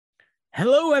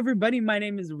Hello, everybody. My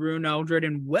name is Rune Eldred,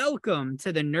 and welcome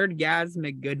to the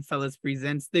Nerdgasmic Goodfellas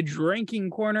Presents the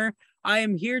Drinking Corner. I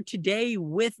am here today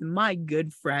with my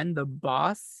good friend, the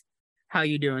boss. How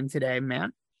you doing today,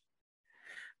 man?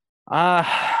 I'm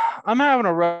having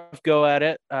a rough go at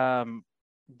it.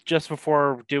 Just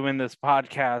before doing this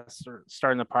podcast or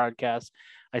starting the podcast,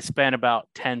 I spent about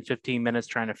 10, 15 minutes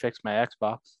trying to fix my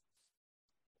Xbox.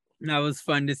 That was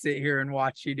fun to sit here and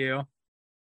watch you do.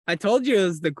 I told you it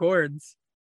was the cords.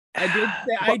 I did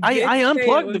say I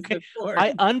unplugged the cords.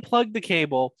 I unplugged the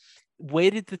cable,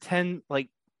 waited the 10 like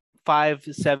 5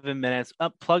 to 7 minutes,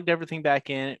 plugged everything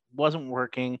back in. It wasn't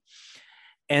working.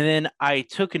 And then I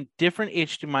took a different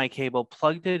HDMI cable,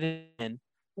 plugged it in,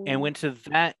 and went to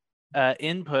that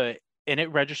input, and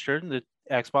it registered, and the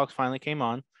Xbox finally came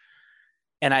on.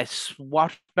 And I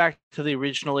swapped back to the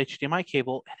original HDMI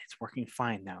cable, and it's working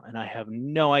fine now. And I have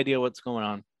no idea what's going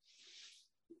on.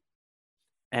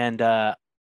 And other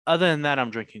than that, I'm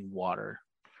drinking water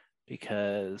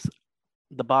because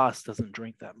the boss doesn't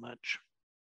drink that much.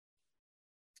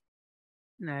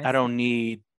 Nice. I don't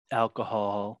need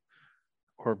alcohol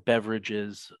or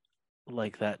beverages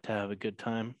like that to have a good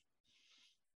time.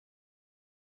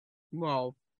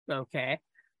 Well, okay.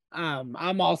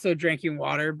 I'm also drinking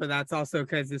water, but that's also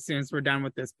because as soon as we're done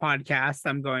with this podcast,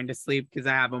 I'm going to sleep because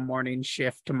I have a morning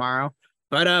shift tomorrow.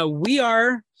 But we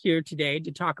are here today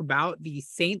to talk about the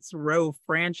Saints Row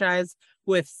franchise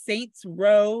with Saints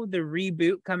Row, the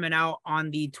reboot coming out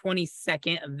on the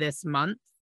 22nd of this month.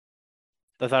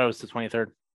 I thought it was the 23rd.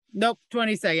 Nope,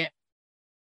 22nd.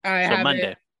 So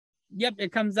Monday. Yep,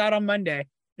 it comes out on Monday,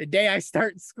 the day I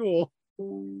start school.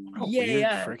 Weird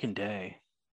freaking day.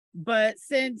 But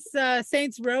since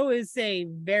Saints Row is a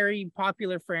very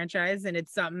popular franchise and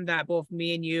it's something that both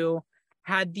me and you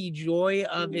had the joy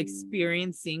of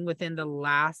experiencing within the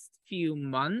last few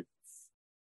months,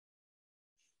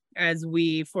 as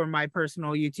we, for my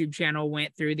personal YouTube channel,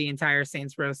 went through the entire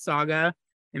Saints Row saga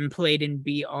and played and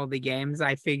beat all the games,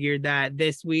 I figured that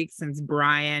this week, since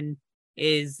Brian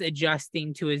is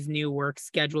adjusting to his new work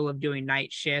schedule of doing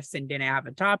night shifts and didn't have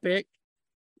a topic,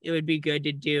 it would be good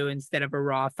to do, instead of a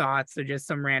raw thoughts or just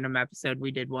some random episode,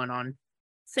 we did one on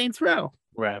Saints Row.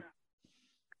 Right.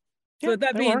 So with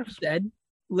that being said,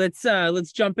 let's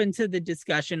jump into the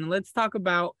discussion. Let's talk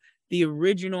about the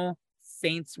original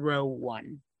Saints Row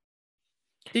 1.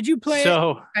 Did you play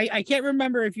it? I can't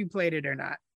remember if you played it or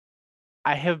not.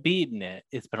 I have beaten it.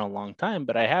 It's been a long time,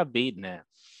 but I have beaten it.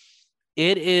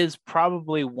 It is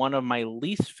probably one of my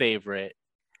least favorite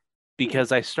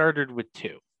because I started with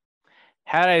 2.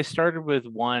 Had I started with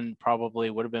 1,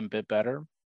 probably would have been a bit better.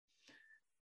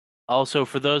 Also,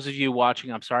 for those of you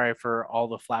watching, I'm sorry for all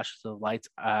the flashes of lights.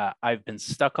 I've been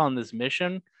stuck on this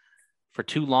mission for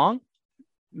too long.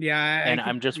 Yeah, and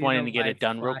I'm just wanting to get it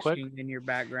done real quick. In your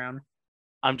background,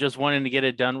 I'm just wanting to get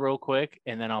it done real quick,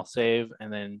 and then I'll save,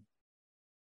 and then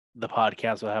the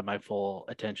podcast will have my full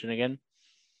attention again.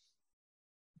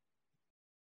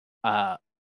 I'm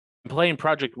playing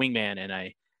Project Wingman,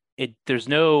 and there's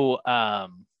no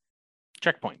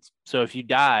checkpoints. So if you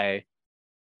die,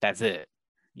 that's it.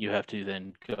 You have to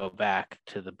then go back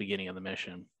to the beginning of the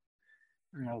mission.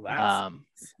 Oh, that's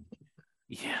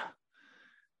yeah.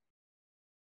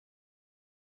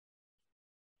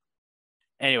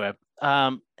 Anyway,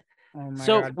 so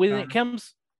God, when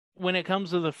it comes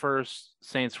to the first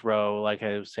Saints Row, like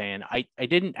I was saying, I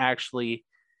didn't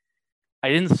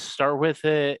start with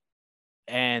it,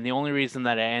 and the only reason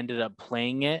that I ended up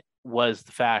playing it was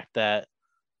the fact that,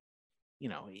 you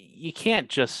know, you can't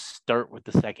just start with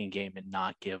the second game and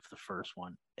not give the first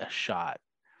one a shot.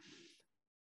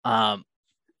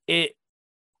 It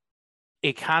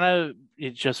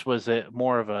just was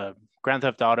more of a Grand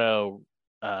Theft Auto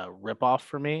ripoff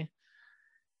for me.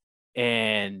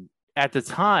 And at the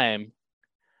time,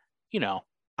 you know,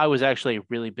 I was actually a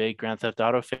really big Grand Theft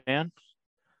Auto fan.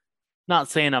 Not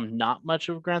saying I'm not much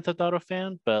of a Grand Theft Auto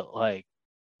fan, but like,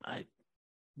 I'm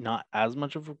not as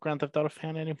much of a Grand Theft Auto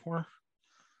fan anymore.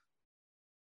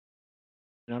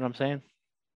 You know what I'm saying?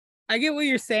 I get what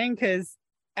you're saying, because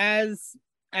as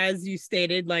you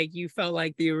stated, like, you felt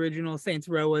like the original Saints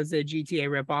Row was a GTA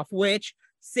ripoff, which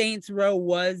Saints Row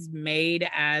was made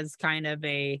as kind of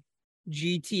a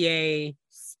GTA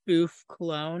spoof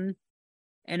clone,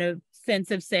 in a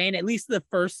sense of saying. At least the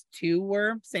first 2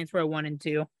 were, Saints Row 1 and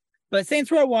 2. But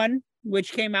Saints Row 1,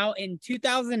 which came out in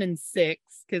 2006,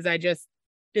 because I just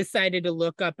decided to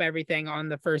look up everything on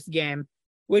the first game,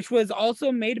 which was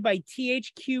also made by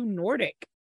THQ Nordic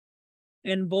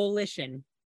and Volition,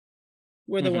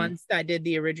 were the ones that did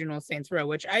the original Saints Row,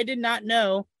 which I did not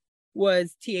know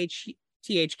was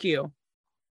THQ.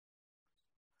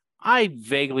 I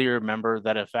vaguely remember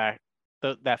that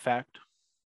that fact.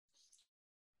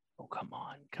 Oh, come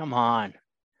on.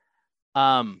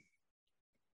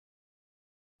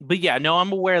 But yeah, no,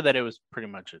 I'm aware that it was pretty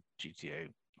much a GTA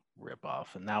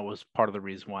ripoff, and that was part of the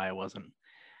reason why I wasn't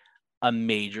a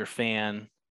major fan.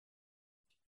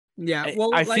 Yeah,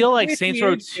 well, I like feel like with Saints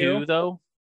Row you 2, too. though.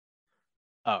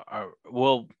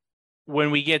 Well,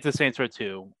 when we get to Saints Row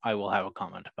 2, I will have a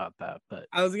comment about that. But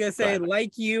I was gonna go say, ahead.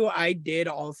 like you, I did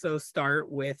also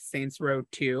start with Saints Row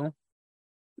 2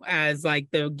 as like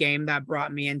the game that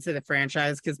brought me into the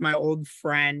franchise because my old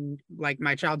friend, like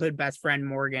my childhood best friend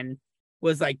Morgan,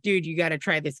 was like, dude, you got to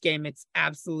try this game. It's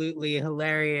absolutely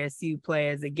hilarious. You play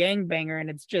as a gangbanger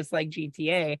and it's just like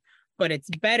GTA, but it's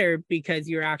better because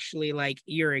you're actually like,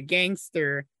 you're a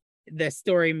gangster. The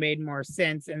story made more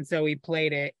sense. And so we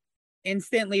played it,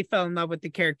 instantly fell in love with the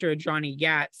character of Johnny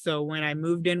Gat. So when I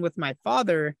moved in with my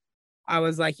father, I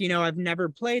was like, I've never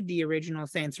played the original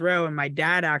Saints Row, and my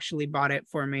dad actually bought it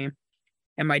for me.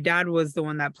 And my dad was the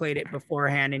one that played it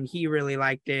beforehand, and he really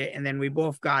liked it. And then we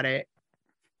both got it,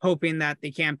 hoping that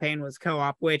the campaign was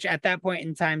co-op, which at that point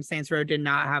in time, Saints Row did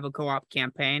not have a co-op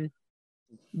campaign,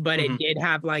 but it did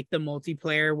have like the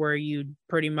multiplayer where you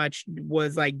pretty much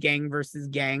was like gang versus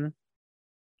gang.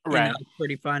 And Right. that was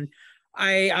pretty fun.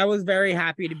 I was very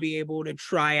happy to be able to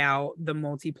try out the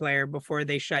multiplayer before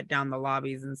they shut down the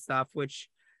lobbies and stuff, which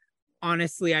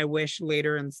honestly I wish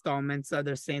later installments of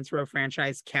the Saints Row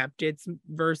franchise kept its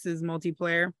versus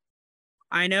multiplayer.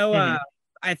 I know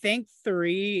I think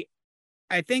 3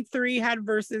 had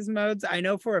versus modes. I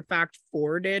know for a fact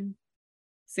 4 did.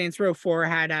 Saints Row 4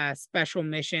 had special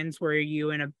missions where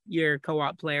you and your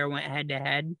co-op player went head to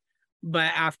head.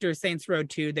 But after Saints Row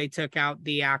 2, they took out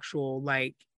the actual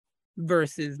like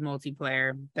versus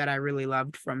multiplayer that I really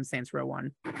loved from Saints Row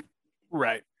 1.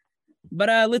 Right.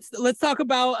 But let's talk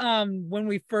about when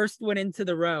we first went into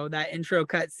the row, that intro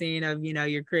cutscene of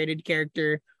your created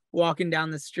character walking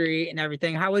down the street and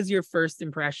everything. How was your first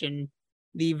impression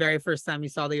the very first time you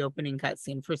saw the opening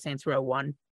cutscene for Saints Row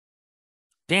 1?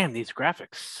 Damn, these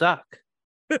graphics suck.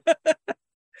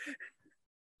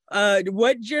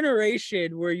 What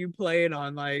generation were you playing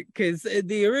on? Like, because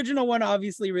the original one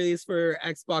obviously released for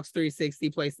Xbox 360,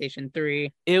 PlayStation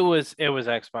 3. It was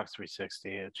Xbox 360.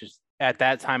 It just at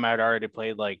that time I'd already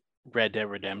played like Red Dead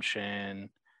Redemption,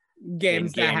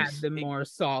 Games that had the more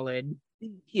solid.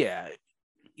 Yeah,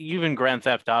 even Grand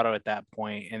Theft Auto at that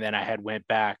point, and then I had went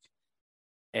back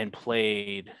and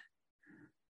played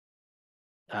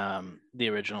the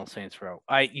original Saints Row.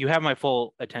 You have my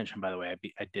full attention, by the way.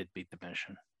 I did beat the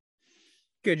mission.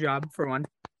 Good job for one.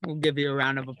 We'll give you a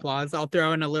round of applause. I'll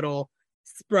throw in a little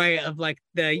sprite of like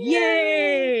the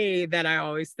yay that I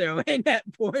always throw in at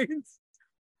points.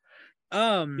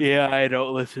 Yeah, I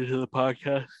don't listen to the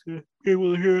podcast. You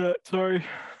will hear that. Sorry.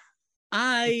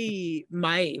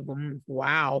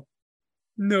 Wow.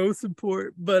 No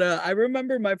support. But I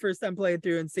remember my first time playing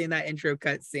through and seeing that intro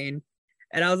cutscene.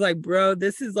 And I was like, bro,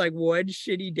 this is like one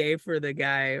shitty day for the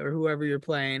guy or whoever you're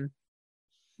playing.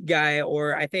 Guy,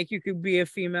 or I think you could be a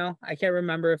female. I can't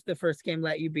remember if the first game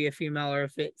let you be a female or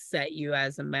if it set you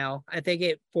as a male. I think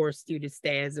it forced you to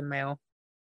stay as a male.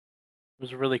 It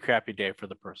was a really crappy day for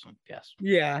the person. Yes.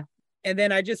 Yeah. And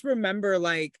then I just remember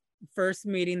like first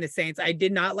meeting the Saints. I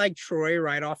did not like Troy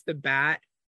right off the bat.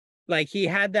 Like he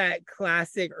had that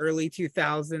classic early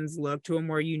 2000s look to him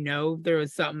where there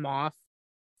was something off.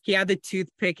 He had the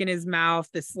toothpick in his mouth,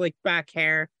 the slick back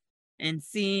hair. And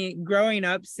growing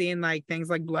up, seeing like things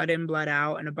like Blood In, Blood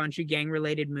Out and a bunch of gang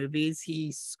related movies,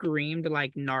 he screamed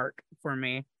like narc for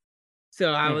me.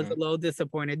 So I was a little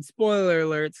disappointed. Spoiler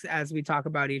alerts as we talk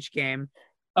about each game.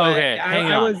 But Okay,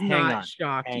 I was not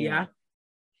shocked. Yeah.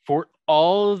 For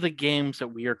all of the games that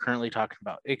we are currently talking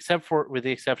about, with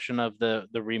the exception of the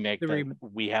remake that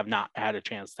we have not had a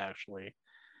chance to actually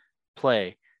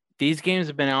play, these games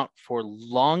have been out for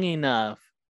long enough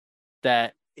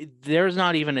that there's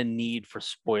not even a need for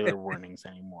spoiler warnings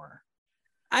anymore.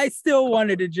 I still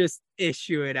wanted to just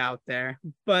issue it out there,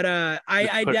 but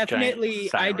I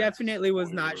definitely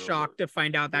was not shocked to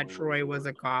find out that Troy was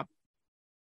a cop.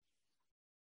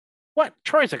 What?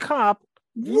 Troy's a cop?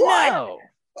 What? No.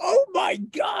 Oh my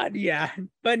god, yeah.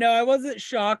 But no, I wasn't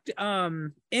shocked.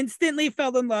 Instantly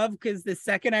fell in love because the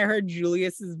second I heard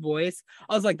Julius's voice,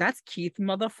 I was like, that's Keith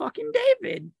motherfucking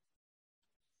David.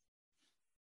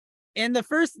 And the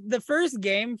first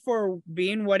game, for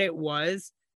being what it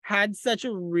was, had such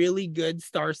a really good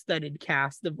star-studded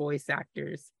cast of voice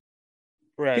actors.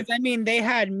 Right. Because I mean, they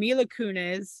had Mila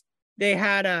Kunis, they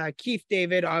had Keith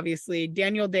David, obviously,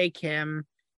 Daniel Day Kim,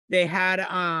 they had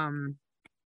I'm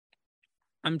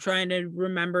trying to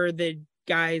remember the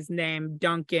guy's name,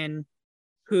 Duncan,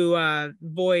 who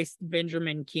voiced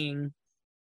Benjamin King.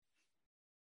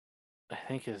 I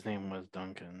think his name was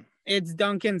Duncan. It's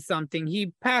Duncan something.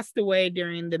 He passed away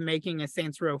during the making of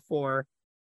Saints Row 4.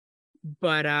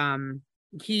 But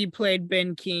he played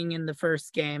Ben King in the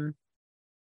first game.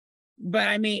 But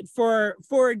I mean, for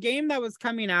a game that was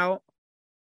coming out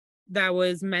that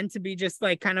was meant to be just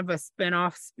like kind of a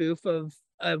spin-off spoof of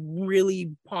a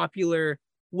really popular,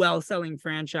 well-selling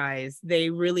franchise, they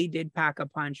really did pack a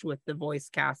punch with the voice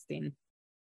casting,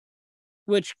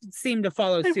 which seemed to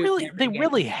follow suit. They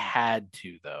really had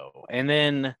to, though. And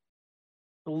then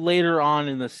later on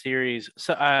in the series,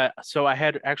 so I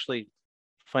had actually,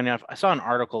 funny enough, I saw an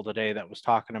article today that was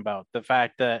talking about the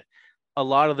fact that a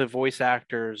lot of the voice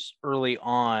actors early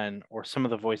on, or some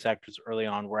of the voice actors early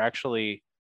on, were actually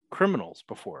criminals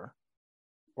before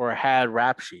or had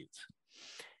rap sheets.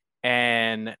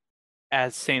 And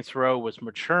as Saints Row was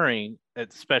maturing,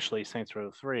 especially Saints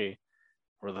Row 3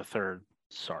 or the third,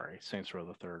 Saints Row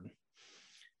the third,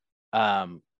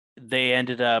 they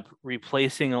ended up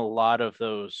replacing a lot of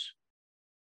those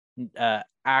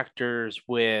actors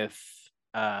with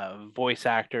voice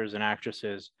actors and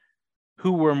actresses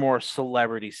who were more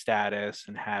celebrity status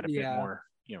and had a bit more,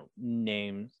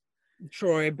 names.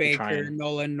 Troy Baker,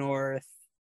 Nolan North.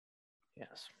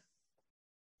 Yes.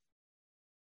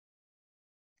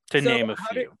 To name a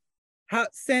few.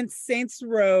 Since Saints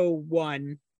Row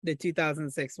 1, the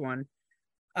 2006 one,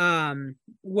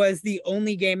 was the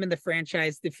only game in the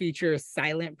franchise to feature a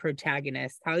silent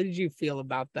protagonist. How did you feel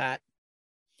about that?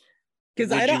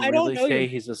 Because I don't know.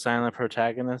 He's a silent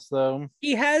protagonist, though.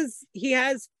 He has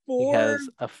four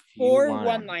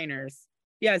one-liners.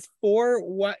 He has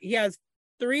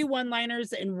three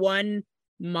one-liners and one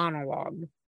monologue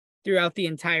throughout the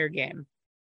entire game.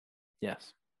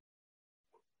 Yes.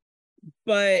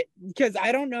 But because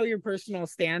I don't know your personal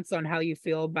stance on how you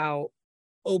feel about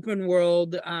open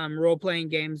world role-playing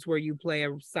games where you play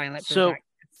a silent protagonist.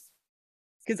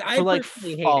 Because I like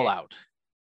Fallout.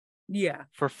 Yeah.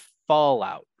 For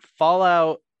Fallout,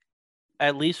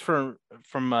 at least from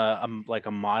a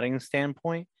modding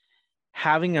standpoint,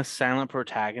 having a silent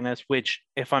protagonist, which,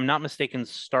 if I'm not mistaken,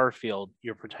 Starfield,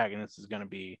 your protagonist is going to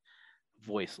be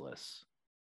voiceless.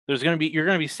 You're going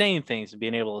to be saying things and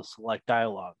being able to select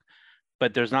dialogue,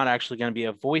 but there's not actually going to be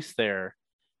a voice there,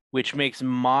 which makes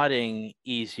modding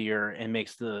easier and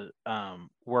makes the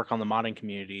work on the modding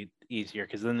community easier,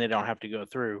 because then they don't have to go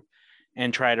through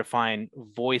and try to find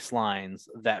voice lines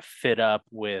that fit up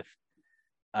with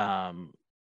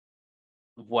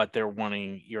what they're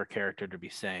wanting your character to be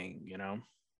saying,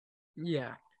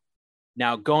 Yeah.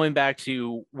 Now, going back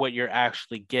to what you're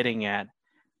actually getting at,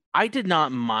 I did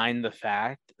not mind the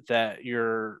fact that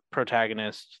your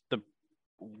protagonist,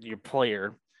 your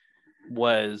player,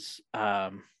 was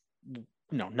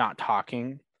not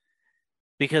talking,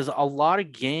 because a lot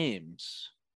of games,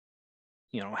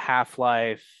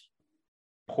 Half-Life,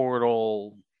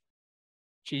 Portal,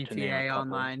 GTA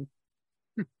Online,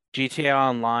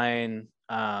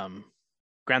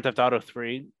 Grand Theft Auto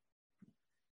 3,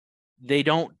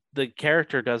 the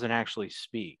character doesn't actually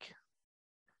speak.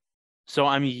 So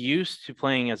I'm used to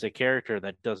playing as a character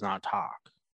that does not talk.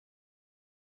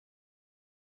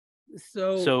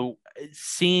 So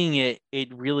seeing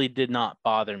it really did not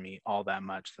bother me all that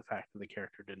much, the fact that the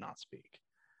character did not speak.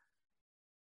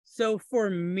 So for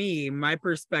me, my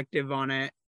perspective on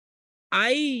it,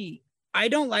 I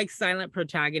don't like silent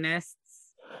protagonists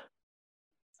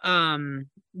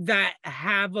that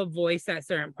have a voice at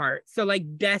certain parts. So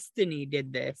like Destiny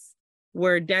did this,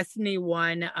 where Destiny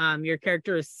 1, your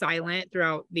character is silent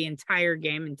throughout the entire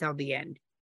game until the end.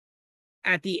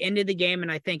 At the end of the game,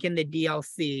 and I think in the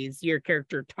DLCs, your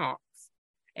character talks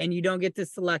and you don't get to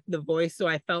select the voice. So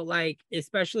I felt like,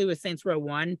 especially with Saints Row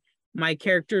 1, my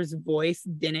character's voice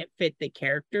didn't fit the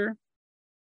character.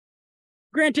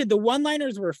 Granted, the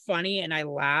one-liners were funny and I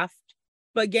laughed,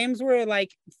 but games were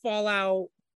like Fallout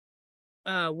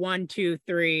 1, 2,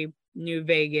 3, New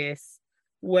Vegas,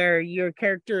 where your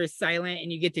character is silent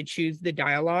and you get to choose the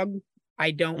dialogue,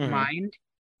 I don't mind.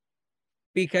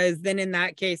 Because then in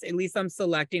that case, at least I'm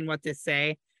selecting what to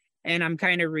say and I'm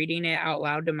kind of reading it out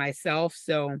loud to myself.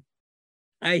 So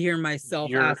I hear myself.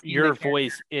 Your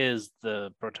voice is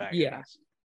the protagonist. Yeah.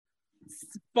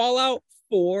 Fallout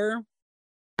 4,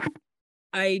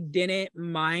 I didn't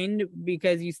mind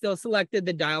because you still selected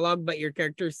the dialogue, but your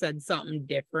character said something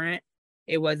different.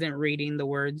 It wasn't reading the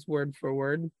words word for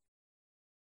word,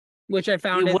 which I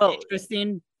found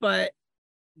interesting. But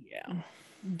yeah,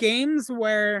 games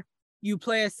where you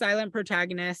play a silent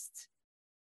protagonist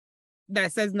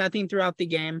that says nothing throughout the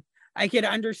game, I could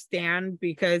understand,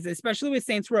 because especially with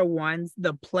Saints Row 1's,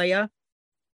 the playa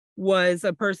was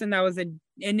a person that was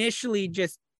initially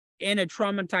just in a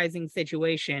traumatizing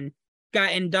situation,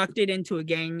 got inducted into a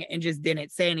gang and just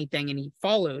didn't say anything, and he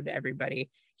followed everybody.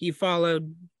 He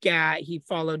followed Gat, he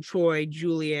followed Troy,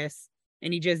 Julius,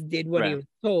 and he just did what he was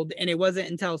told. And it wasn't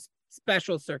until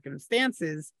special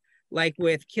circumstances, like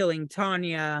with killing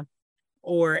Tanya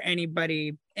or any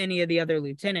of the other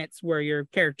lieutenants, where your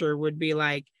character would be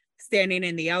like standing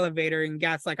in the elevator and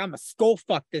Gat's like, I'm a skull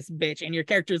fuck this bitch. And your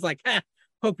character's like,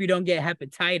 hope you don't get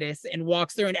hepatitis, and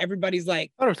walks through, and everybody's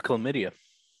like, I thought it was chlamydia.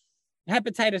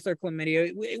 Hepatitis or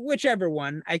chlamydia, whichever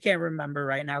one. I can't remember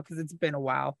right now because it's been a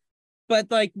while. But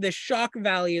like the shock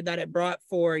value that it brought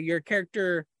for your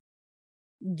character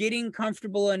getting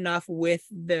comfortable enough with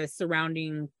the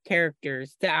surrounding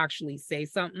characters to actually say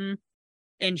something,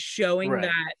 and showing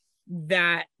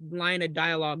that line of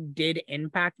dialogue did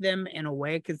impact them in a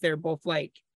way, because they're both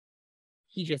like,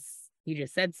 he just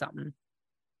said something.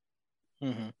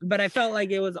 Mm-hmm. But I felt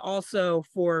like it was also,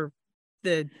 for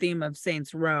the theme of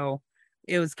Saints Row,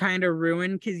 it was kind of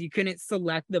ruined because you couldn't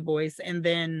select the voice, and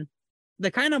then the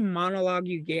kind of monologue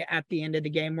you get at the end of the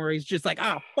game where he's just like,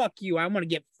 fuck you, I want to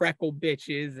get freckle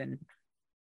bitches, and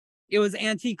it was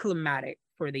anticlimactic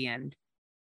for the end.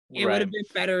 It would have been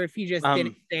better if he just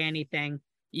didn't say anything.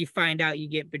 You find out you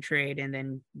get betrayed and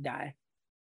then die.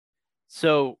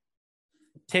 So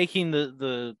taking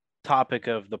the topic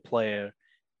of the player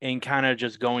and kind of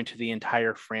just going to the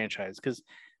entire franchise, because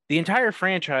the entire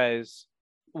franchise,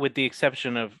 with the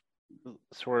exception of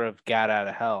sort of Gat Out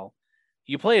of Hell,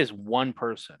 you play as one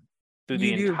person through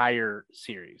the entire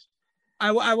series.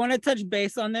 I want to touch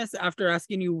base on this after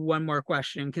asking you one more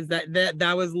question, because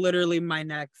that was literally my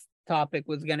next topic,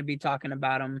 was going to be talking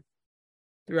about him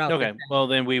throughout. Okay, well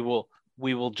then we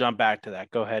will jump back to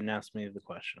that. Go ahead and ask me the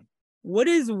question. What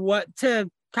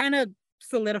to kind of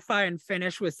solidify and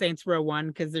finish with Saints Row 1,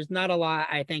 because there's not a lot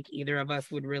I think either of us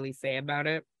would really say about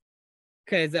it,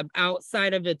 because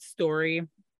outside of its story,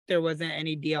 there wasn't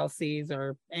any DLCs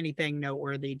or anything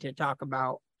noteworthy to talk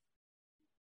about.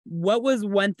 What was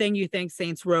one thing you think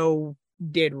Saints Row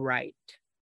did right?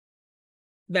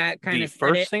 That kind of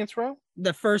first Saints Row?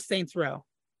 The first Saints Row.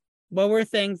 What were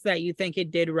things that you think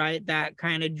it did right that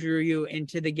kind of drew you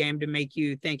into the game to make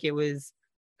you think it was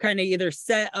kind of either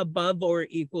set above or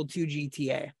equal to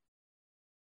GTA?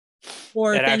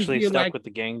 Or it actually stuck with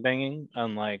the gang banging,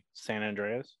 unlike San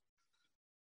Andreas.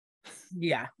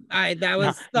 Yeah, that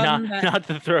was not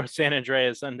to throw San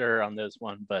Andreas under on this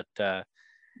one, but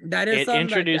that is it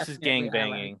introduces gang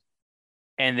banging,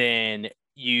 and then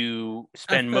you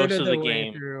spend most of the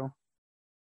game through.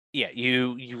 Yeah,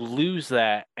 you lose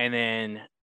that, and then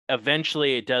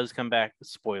eventually it does come back.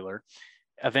 Spoiler.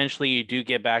 Eventually you do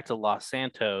get back to Los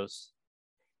Santos,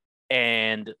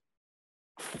 and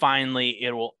finally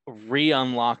it will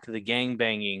re-unlock the gang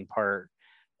banging part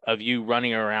of you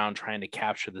running around trying to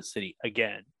capture the city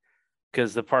again,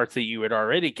 because the parts that you had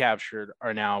already captured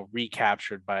are now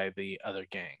recaptured by the other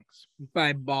gangs,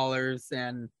 by Ballers,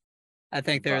 and I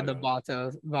think they're the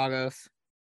Vagos.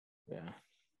 Yeah,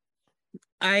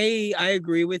 I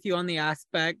agree with you on the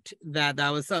aspect that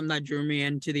was something that drew me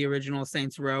into the original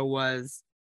Saints Row, was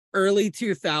early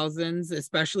 2000s,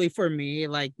 especially for me.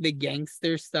 Like the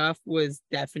gangster stuff was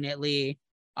definitely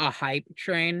a hype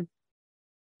train,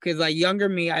 because like younger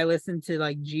me, I listened to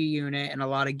like G Unit and a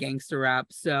lot of gangster rap.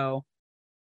 So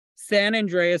San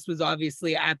Andreas was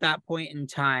obviously at that point in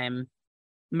time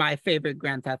my favorite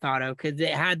Grand Theft Auto, because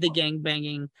it had the gang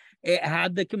banging, it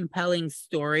had the compelling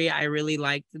story. I really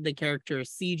liked the character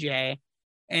CJ,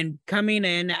 and coming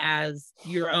in as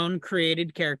your own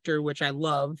created character, which I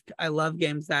loved. I love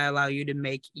games that allow you to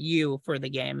make you for the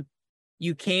game.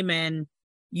 You came in,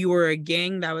 you were a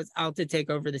gang that was out to take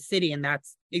over the city, and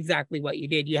that's exactly what you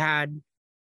did. You had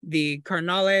the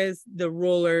Carnales, the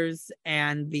Rollers,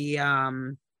 and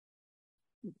the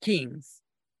Kings.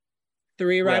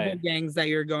 3 rival gangs that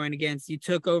you're going against. You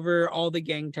took over all the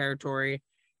gang territory,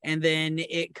 and then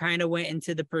it kind of went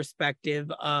into the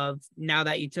perspective of, now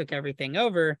that you took everything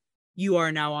over, you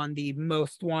are now on the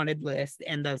most wanted list,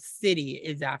 and the city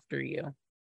is after you.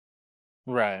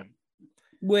 Right.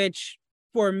 Which,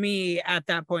 for me, at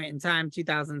that point in time,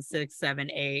 2006, 7,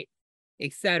 8,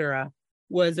 etc.,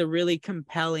 was a really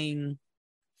compelling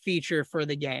feature for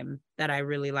the game that I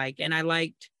really liked. And I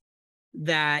liked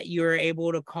that you were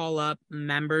able to call up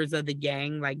members of the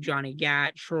gang like Johnny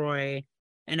Gat, Troy,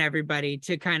 and everybody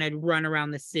to kind of run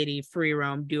around the city, free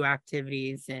roam, do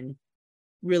activities, and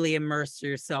really immerse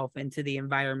yourself into the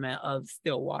environment of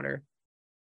Stillwater.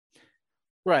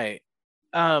 Right.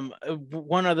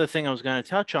 One other thing I was going to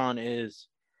touch on is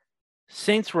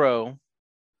Saints Row,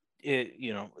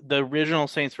 the original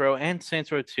Saints Row and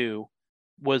Saints Row 2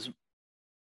 was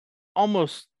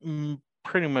almost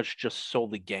pretty much just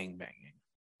solely gangbanging.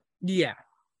 Yeah.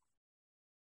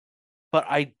 But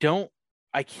I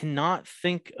cannot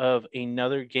think of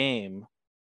another game,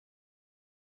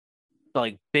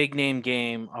 like big name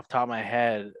game off the top of my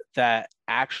head, that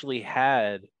actually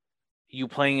had you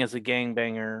playing as a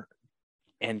gangbanger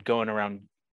and going around,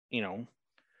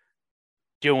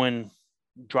 doing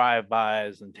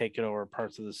drive-bys and taking over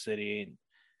parts of the city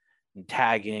and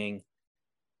tagging.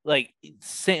 Like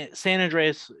San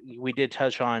Andreas, we did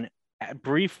touch on,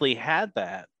 briefly had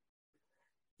that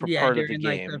for part of the during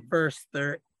like game.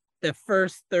 the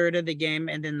first third of the game,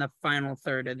 and then the final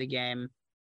third of the game.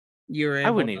 I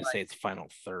wouldn't even say it's final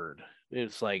third.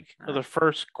 It's like the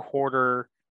first quarter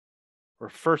or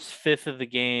first fifth of the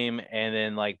game, and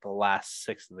then like the last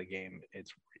sixth of the game,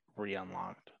 it's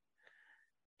re-unlocked.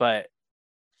 But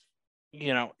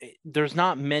there's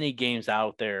not many games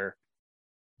out there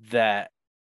that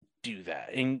do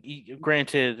that. And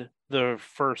granted, the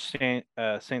first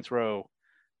Saints Row,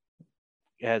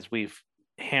 as we've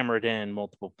hammered in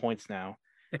multiple points now,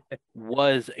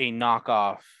 was a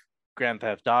knockoff Grand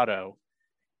Theft Auto.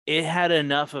 It had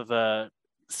enough of a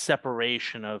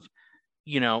separation of,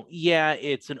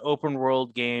 it's an open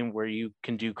world game where you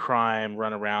can do crime,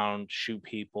 run around, shoot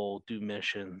people, do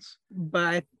missions.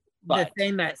 But the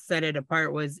thing that set it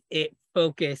apart was it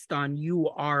focused on you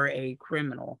are a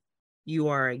criminal. You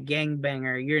are a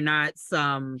gangbanger. You're not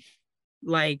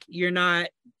you're not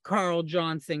Carl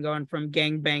Johnson going from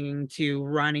gangbanging to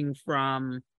running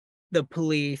from the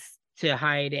police to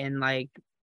hide in like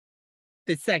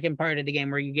the second part of the game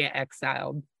where you get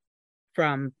exiled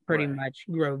from pretty much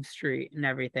Grove Street and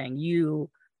everything.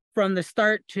 You, from the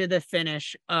start to the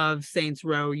finish of Saints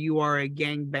Row, you are a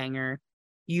gangbanger.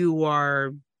 You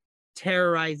are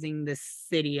terrorizing the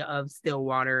city of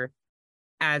Stillwater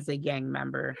as a gang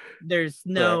member. There's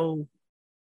no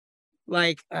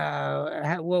what's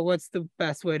the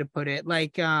best way to put it?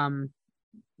 Like Grand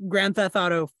Theft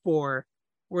Auto 4,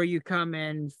 where you come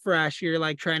in fresh, you're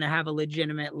like trying to have a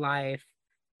legitimate life,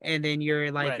 and then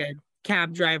you're like a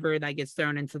cab driver that gets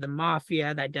thrown into the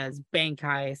mafia that does bank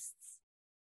heists.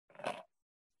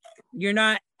 You're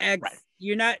not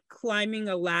you're not climbing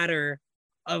a ladder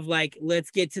of like,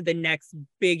 let's get to the next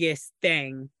biggest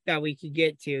thing that we could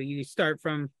get to. You start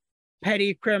from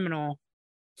petty criminal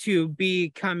to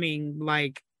becoming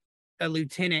like a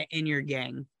lieutenant in your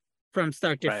gang from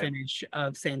start to finish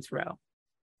of Saints Row.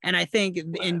 And I think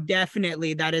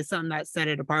indefinitely that is something that set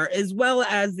it apart, as well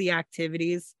as the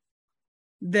activities.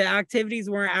 The activities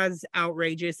weren't as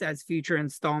outrageous as future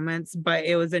installments, but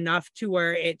it was enough to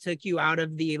where it took you out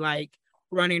of the like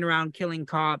running around killing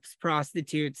cops,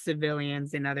 prostitutes,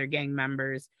 civilians, and other gang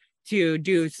members to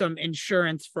do some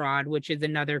insurance fraud, which is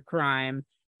another crime,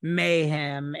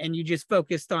 mayhem, and you just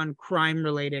focused on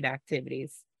crime-related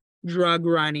activities, drug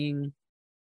running,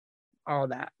 all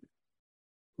that.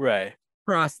 Right.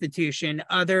 Prostitution,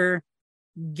 other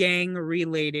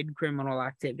gang-related criminal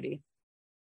activity.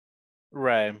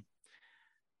 Right.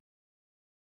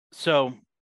 So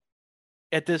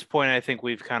at this point, I think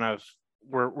we've kind of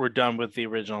we're done with the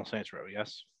original Saints Row,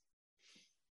 yes?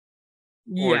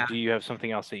 Yeah. Or do you have something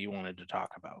else that you wanted to talk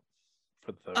about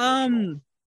for the original?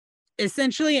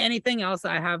 Essentially anything else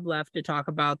I have left to talk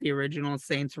about the original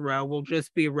Saints Row will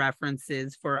just be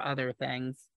references for other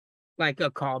things, like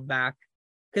a callback.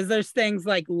 Because there's things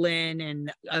like Lynn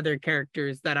and other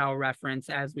characters that I'll reference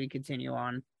as we continue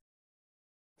on.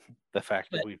 The fact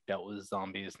that we've dealt with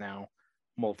zombies now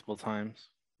multiple times.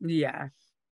 Yeah.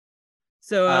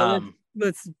 So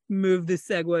let's move the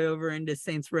segue over into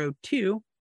Saints Row 2.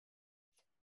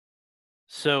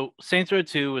 So Saints Row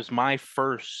 2 was my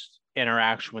first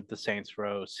interaction with the Saints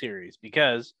Row series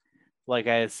because, like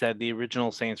I had said, the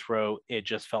original Saints Row, it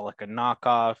just felt like a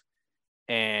knockoff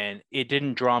and it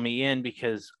didn't draw me in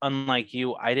because, unlike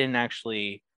you, I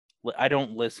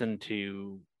don't listen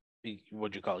to,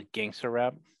 what'd you call it, gangster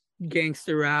rap?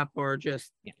 Gangster rap or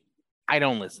just... Yeah. I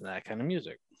don't listen to that kind of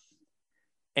music.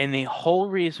 And the whole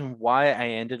reason why I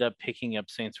ended up picking up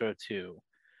Saints Row 2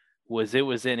 was it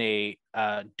was in a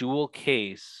dual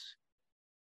case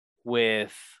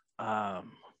with what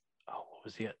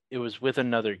was it was with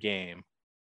another game,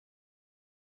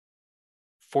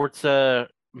 Forza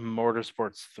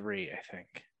Motorsports 3, I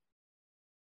think.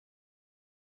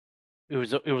 It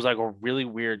was like a really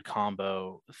weird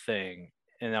combo thing,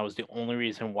 and that was the only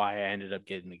reason why I ended up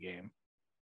getting the game.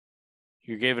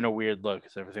 You're giving a weird look.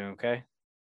 Is everything okay?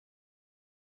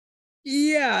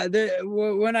 Yeah,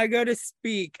 when I go to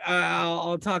speak,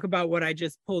 I'll talk about what I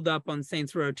just pulled up on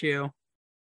Saints Row 2.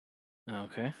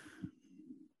 Okay.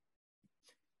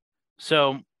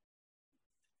 So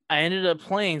I ended up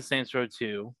playing Saints Row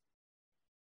 2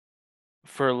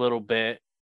 for a little bit,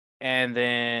 and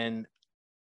then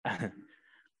I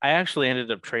actually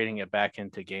ended up trading it back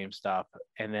into GameStop,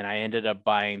 and then I ended up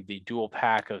buying the dual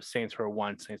pack of Saints Row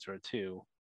 1, Saints Row 2.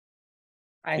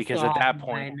 I Because still at have that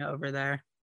point, mine over there.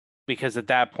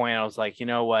 I was like, you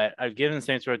know what? I've given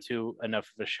Saints Row 2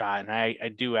 enough of a shot, and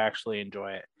I do actually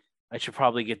enjoy it. I should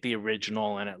probably get the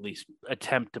original and at least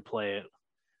attempt to play it.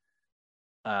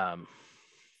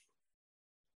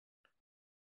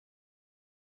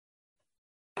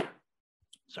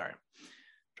 Sorry,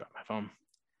 dropped my phone.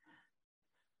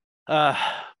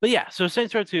 But yeah, so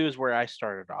Saints Row 2 is where I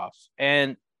started off.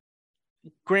 And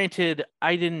granted,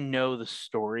 I didn't know the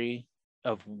story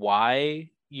of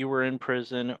why you were in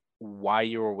prison, why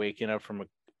you were waking up from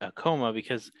a coma,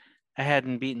 because I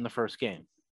hadn't beaten the first game.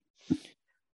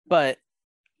 But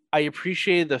I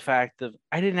appreciated the fact that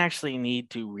I didn't actually need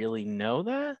to really know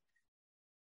that.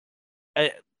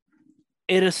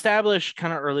 It established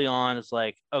kind of early on as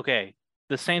like, okay,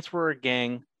 the Saints were a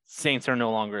gang. Saints are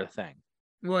no longer a thing.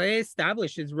 Well, it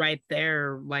establishes right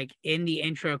there, like in the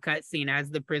intro cutscene as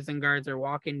the prison guards are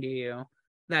walking to you,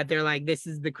 that they're like, this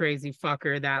is the crazy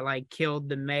fucker that like killed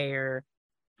the mayor,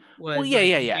 was Well,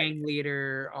 yeah. gang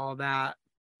leader, all that.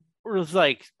 It was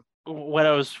like what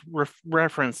I was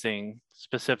referencing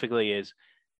specifically is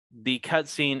the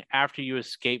cutscene after you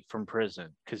escape from prison,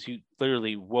 because you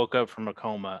literally woke up from a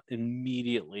coma,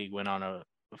 immediately went on a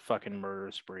fucking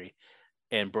murder spree,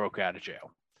 and broke out of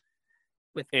jail.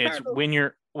 With It's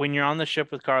Carlos. when you're on the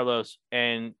ship with Carlos,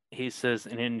 and he says,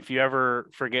 and if you ever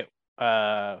forget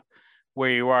where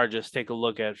you are, just take a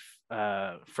look at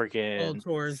freaking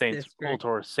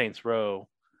District. Saints Row.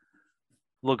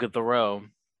 Look at the row,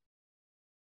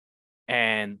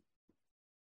 and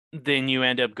then you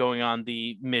end up going on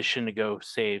the mission to go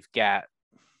save Gat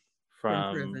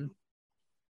From prison.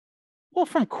 Well,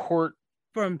 from court.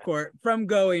 From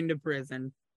going to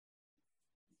prison.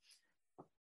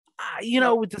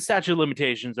 With the statute of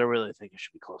limitations, I really think it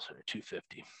should be closer to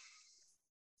 250.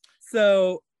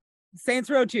 So Saints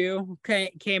Row 2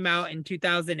 came out in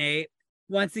 2008,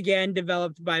 once again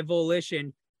developed by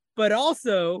Volition, but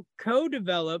also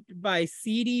co-developed by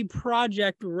CD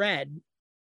Projekt Red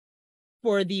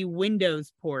for the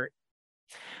Windows port.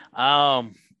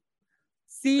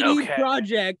 CD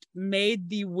Projekt made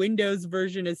the Windows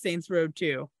version of Saints Row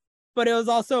 2, but it was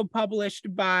also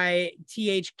published by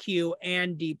THQ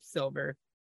and Deep Silver,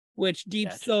 which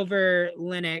Deep Silver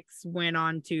Linux went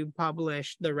on to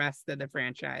publish the rest of the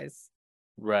franchise.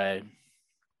 Right.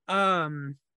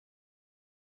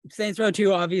 Saints Row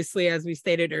 2, obviously, as we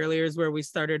stated earlier, is where we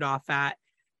started off at.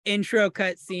 Intro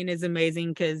cutscene is amazing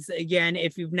because, again,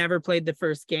 if you've never played the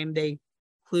first game, they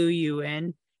clue you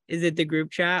in. Is it the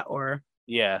group chat or?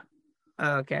 Yeah.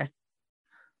 Oh, okay.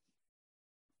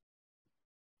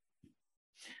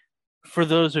 For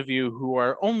those of you who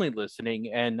are only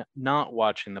listening and not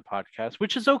watching the podcast,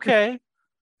 which is okay,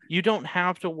 you don't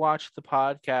have to watch the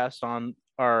podcast on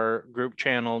our group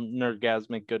channel,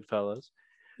 Nerdgasmic Goodfellas.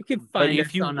 You can find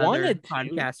us on other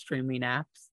podcast streaming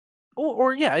apps.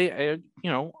 Or yeah,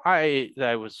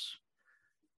 I was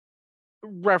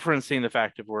referencing the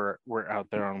fact that we're out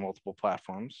there on multiple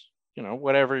platforms.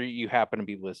 Whatever you happen to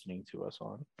be listening to us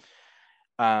on.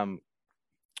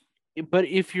 But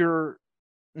if you're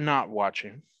not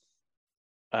watching,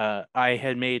 I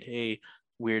had made a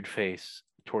weird face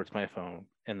towards my phone,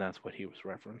 and that's what he was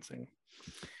referencing.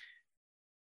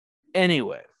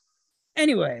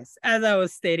 Anyways, as I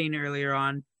was stating earlier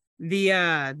on,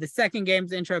 the second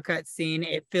game's intro cutscene,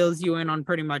 it fills you in on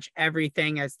pretty much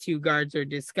everything as two guards are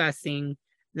discussing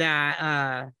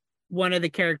that one of the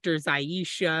characters,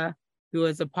 Aisha, who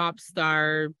is a pop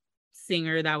star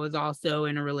singer that was also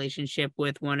in a relationship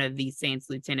with one of the Saints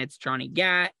lieutenants, Johnny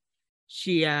Gat,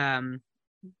 she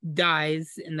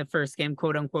dies in the first game,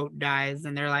 quote unquote dies,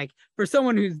 and they're like, for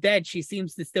someone who's dead, she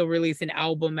seems to still release an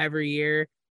album every year,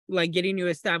 like getting you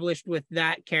established with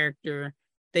that character.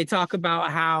 They talk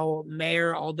about how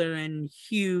Mayor Alderman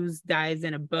Hughes dies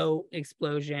in a boat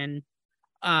explosion.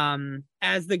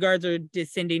 As the guards are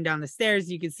descending down the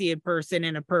stairs, you can see a person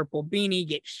in a purple beanie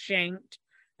get shanked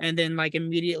and then like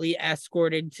immediately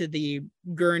escorted to the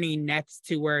gurney next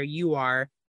to where you are.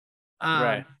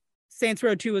 Right. Saints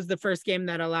Row 2 was the first game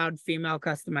that allowed female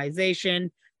customization.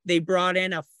 They brought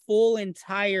in a full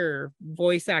entire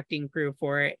voice acting crew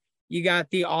for it. You got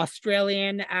the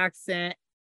Australian accent,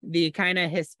 the kind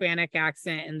of Hispanic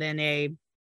accent, and then a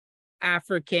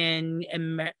African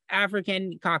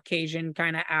Caucasian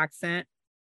kind of accent.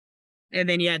 And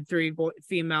then you had three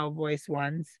female voice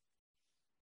ones.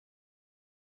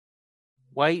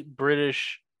 White,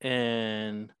 British,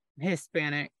 and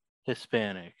Hispanic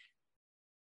Hispanic.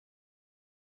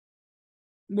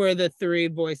 were the three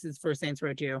voices for Saints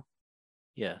Row 2.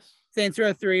 Yes. Saints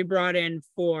Row 3 brought in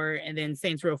 4, and then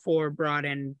Saints Row 4 brought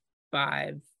in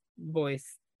 5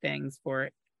 voice things for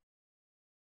it.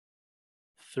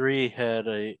 3 had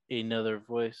another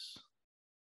voice.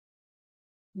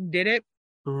 Did it?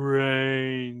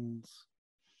 Brains.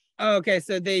 Oh, okay,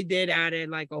 so they did add in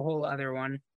like a whole other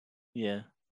one. Yeah.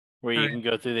 Where you Okay. can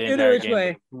go through the Either entire which game.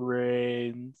 way.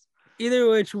 Brains. Either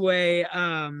which way,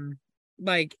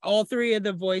 like all 3 of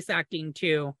the voice acting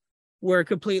too were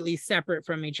completely separate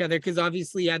from each other, because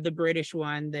obviously you had the British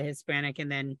one, the Hispanic,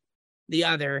 and then the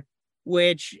other,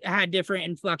 which had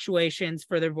different fluctuations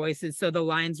for their voices, so the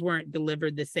lines weren't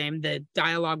delivered the same. The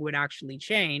dialogue would actually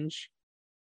change.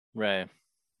 Right.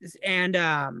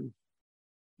 And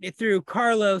through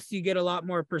Carlos, you get a lot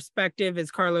more perspective, as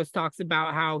Carlos talks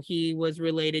about how he was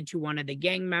related to one of the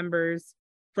gang members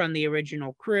from the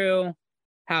original crew,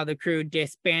 how the crew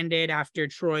disbanded after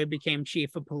Troy became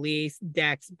chief of police,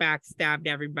 Dex backstabbed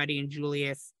everybody, and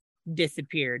Julius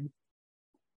disappeared.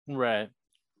 Right.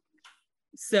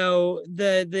 So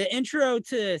the intro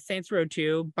to Saints Row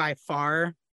 2 by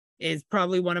far is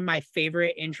probably one of my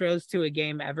favorite intros to a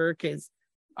game ever, because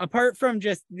apart from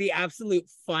just the absolute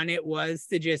fun it was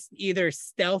to just either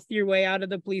stealth your way out of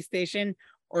the police station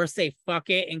or say fuck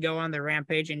it and go on the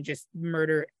rampage and just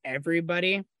murder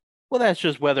everybody. Well, that's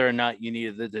just whether or not you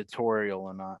needed the tutorial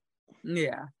or not.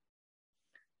 Yeah.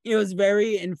 It was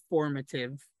very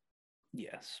informative.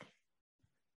 Yes.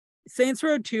 Saints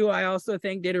Row 2, I also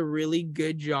think, did a really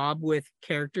good job with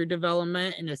character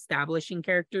development and establishing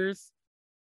characters.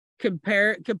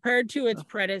 Compared to its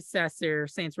predecessor,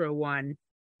 Saints Row 1,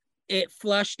 it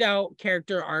flushed out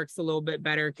character arcs a little bit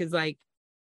better, because like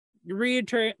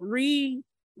returning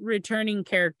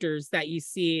characters that you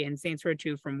see in Saints Row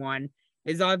 2 from 1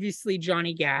 is obviously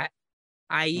Johnny Gat,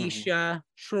 Aisha,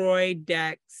 Troy,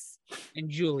 Dex,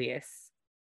 and Julius.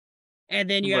 And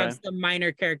then you have some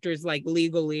minor characters like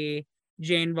Legally,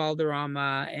 Jane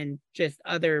Valderrama, and just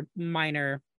other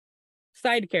minor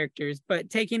side characters.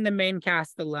 But taking the main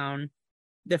cast alone,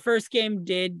 the first game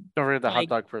did... Don't forget the hot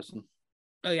dog person.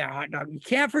 Oh yeah, hot dog. You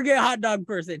can't forget hot dog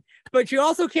person. But you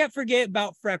also can't forget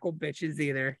about freckle bitches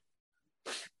either.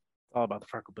 All about the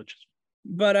freckle bitches.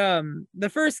 But the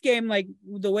first game, like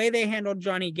the way they handled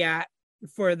Johnny Gat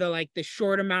for the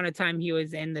short amount of time he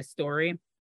was in the story,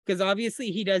 because obviously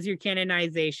he does your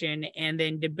canonization, and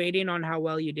then debating on how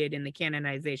well you did in the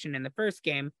canonization in the first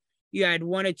game, you had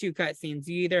 1 or 2 cutscenes.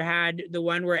 You either had the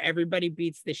one where everybody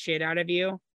beats the shit out of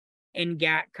you and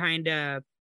Gat kind of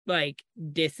like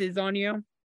disses on you,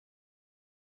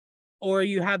 or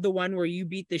you have the one where you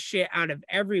beat the shit out of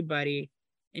everybody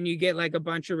and you get like a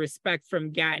bunch of respect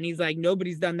from Gat, and he's like,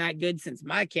 nobody's done that good since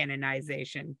my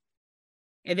canonization.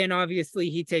 And then obviously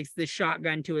he takes the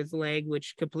shotgun to his leg,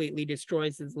 which completely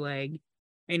destroys his leg,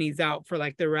 and he's out for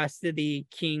like the rest of the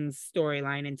King's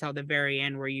storyline until the very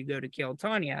end, where you go to kill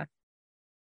Tanya.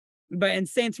 But in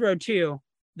Saints Row 2,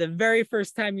 the very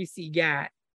first time you see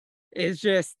Gat is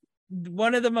just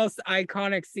one of the most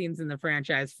iconic scenes in the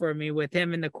franchise for me, with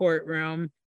him in the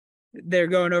courtroom. They're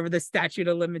going over the statute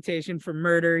of limitation for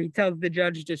murder. He tells the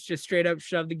judge just straight up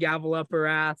shove the gavel up her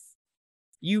ass.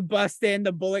 You bust in,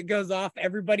 the bullet goes off,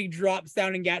 everybody drops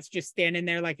down, and Gat's just standing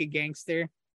there like a gangster.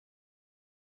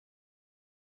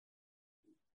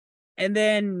 And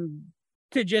then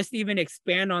to just even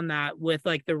expand on that with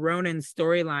like the Ronin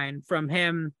storyline, from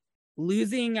him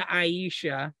losing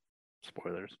Aisha.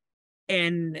 Spoilers.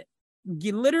 And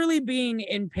literally being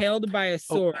impaled by a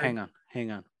sword. Oh,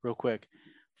 hang on, real quick.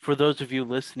 For those of you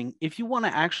listening, if you want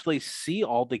to actually see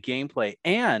all the gameplay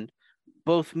and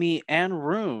both me and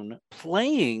Rune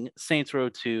playing Saints Row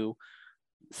 2,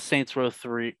 Saints Row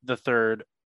 3, the third,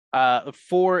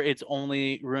 4, it's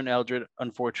only Rune Eldred,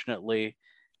 unfortunately,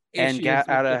 and Gat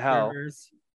Out of Hell.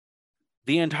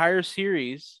 The entire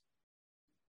series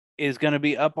is going to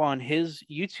be up on his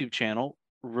YouTube channel,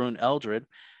 Rune Eldred.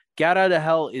 Gat Out of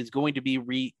Hell is going to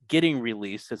be getting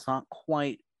released. It's not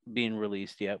quite being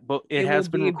released yet, but it has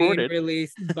been recorded. Being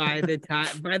released by the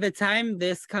time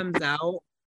this comes out,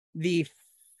 3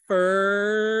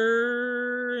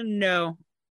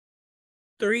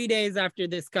 days after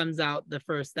this comes out, the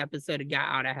first episode of Gat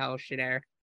Out of Hell should air.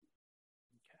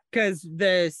 Because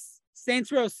the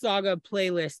Saints Row Saga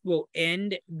playlist will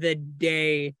end the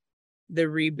day the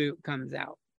reboot comes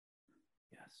out.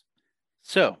 Yes.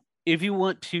 So if you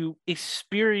want to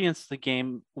experience the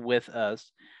game with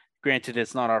us, granted,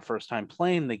 it's not our first time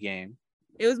playing the game.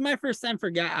 It was my first time for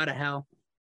Gat Out of Hell.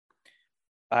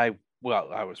 I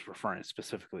well, I was referring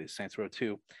specifically to Saints Row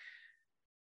 2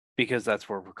 because that's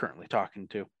where we're currently talking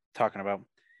about.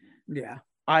 Yeah.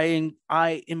 I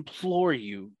implore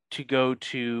you to go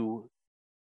to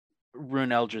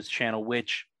Rune Eldred's channel,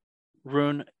 which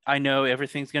Rune, I know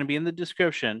everything's going to be in the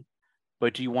description,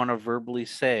 but do you want to verbally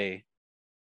say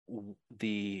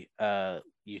the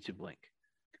YouTube link?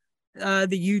 The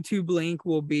YouTube link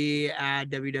will be at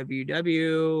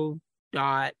www.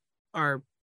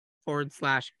 or /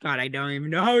 God, I don't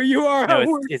even know how URL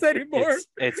works anymore.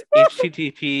 It's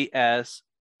https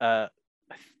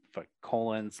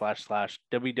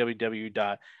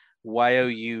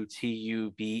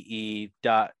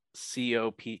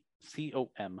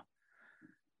www.youtube.com.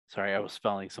 Sorry, I was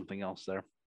spelling something else there.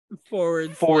 /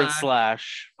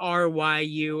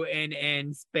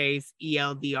 RYUNN space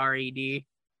ELDRED.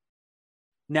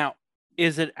 Now,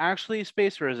 is it actually a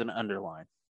space or is it an underline?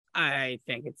 I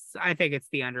think it's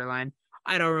the underline.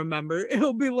 I don't remember.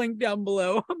 It'll be linked down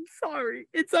below. I'm sorry.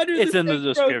 It's in the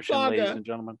description, ladies and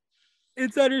gentlemen.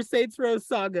 It's under Saints Row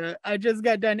Saga. I just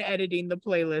got done editing the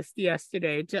playlist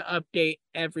yesterday to update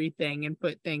everything and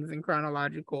put things in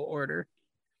chronological order.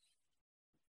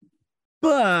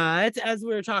 But as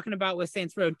we were talking about with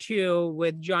Saints Row 2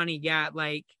 with Johnny Gat,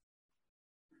 like,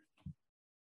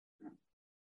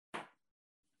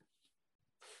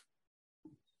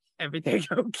 everything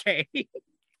okay?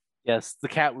 Yes, the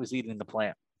cat was eating the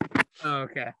plant.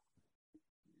 Okay.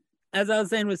 As I was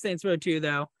saying with Saints Row 2,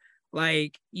 though,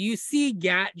 like, you see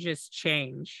Gat just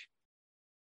change.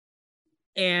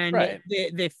 And right.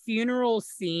 the funeral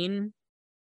scene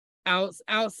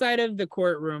outside of the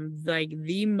courtroom, like,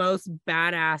 the most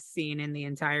badass scene in the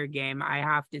entire game, I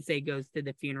have to say, goes to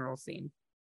the funeral scene.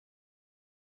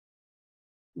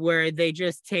 Where they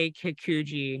just take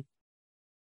Hikuji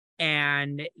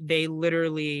and they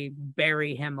literally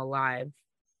bury him alive.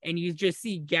 And you just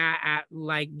see Gat at,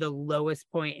 like, the lowest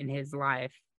point in his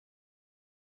life.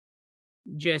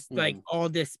 Just, like, all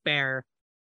despair.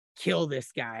 Kill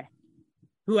this guy.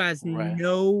 Who has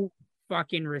no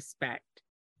fucking respect.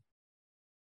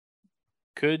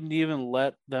 Couldn't even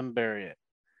let them bury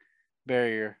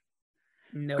her.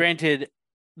 Nope. Granted,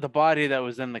 the body that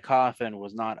was in the coffin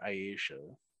was not Aisha.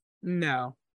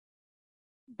 No.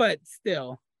 But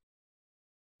still.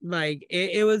 Like,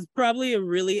 it was probably a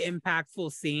really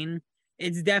impactful scene.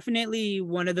 It's definitely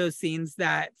one of those scenes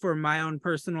that, for my own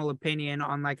personal opinion,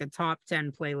 on like a top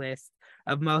 10 playlist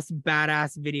of most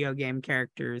badass video game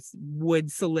characters,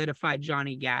 would solidify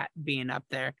Johnny Gat being up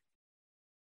there.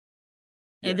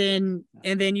 Yeah.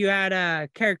 And then you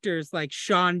had characters like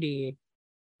Shaundi,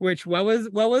 which what was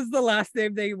the last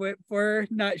name they went for?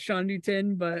 Not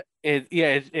Shaundi, but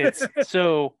it's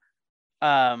so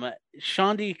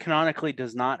Shaundi canonically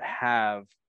does not have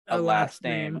a last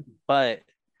name, but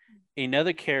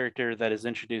another character that is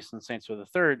introduced in Saints Row the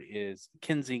Third is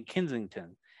Kinsey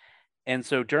Kensington. And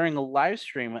so during a live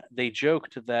stream, they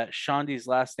joked that Shaundi's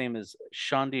last name is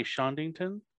Shaundi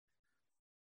Shaundington.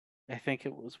 I think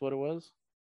it was what it was.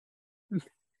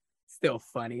 Still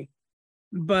funny.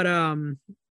 But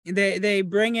they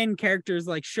bring in characters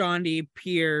like Shaundi,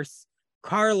 Pierce,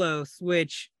 Carlos,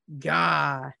 which,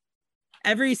 God,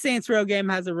 every Saints Row game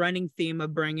has a running theme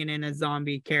of bringing in a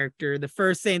zombie character. The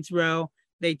first Saints Row,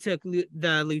 they took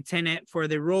the lieutenant for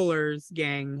the Rollers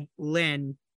gang,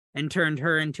 Lynn, and turned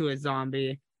her into a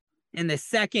zombie. In the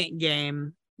second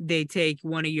game, they take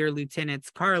one of your lieutenants,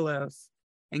 Carlos,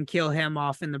 and kill him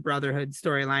off in the Brotherhood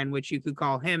storyline, which you could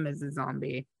call him as a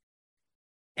zombie.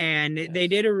 And they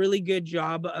did a really good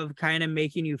job of kind of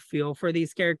making you feel for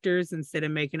these characters instead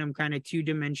of making them kind of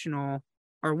two-dimensional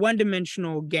or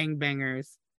one-dimensional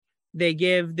gangbangers. They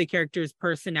give the characters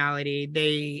personality.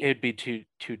 It'd be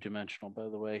two-dimensional, by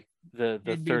the way. The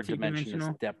third dimension is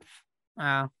depth.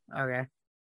 Oh, okay.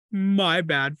 My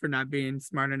bad for not being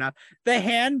smart enough. The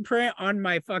handprint on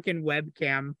my fucking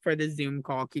webcam for the Zoom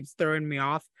call keeps throwing me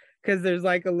off because there's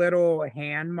like a little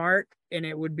hand mark and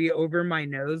it would be over my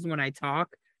nose when I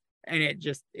talk, and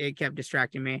it kept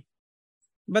distracting me.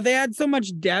 But they had so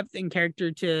much depth and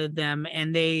character to them,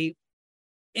 and they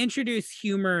introduce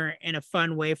humor in a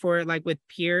fun way for it, like with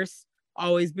Pierce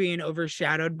always being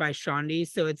overshadowed by Shaundi.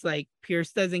 So it's like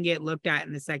Pierce doesn't get looked at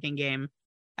in the second game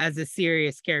as a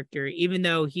serious character, even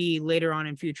though he later on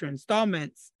in future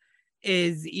installments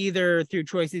is either through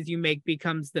choices you make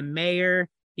becomes the mayor,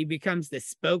 he becomes the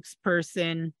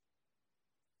spokesperson.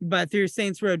 But through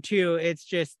Saints Row 2, it's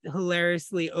just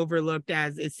hilariously overlooked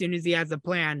as soon as he has a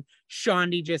plan,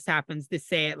 Shaundi just happens to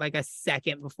say it like a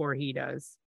second before he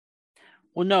does.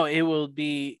 Well, no, it will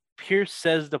be Pierce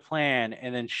says the plan,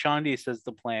 and then Shaundi says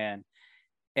the plan,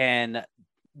 and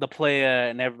the player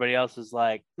and everybody else is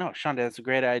like, no, Shonda, that's a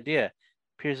great idea.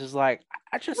 Pierce is like,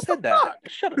 I just said that.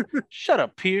 Shut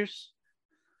up, Pierce.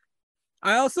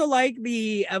 I also like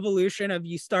the evolution of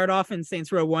you start off in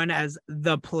Saints Row 1 as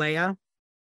the player.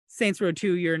 Saints Row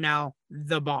 2, you're now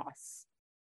the boss.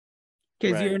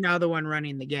 Because you're now the one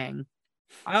running the gang.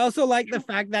 I also like the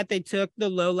fact that they took the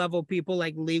low-level people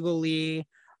like legally.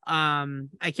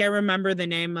 I can't remember the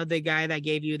name of the guy that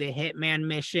gave you the Hitman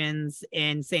missions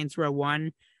in Saints Row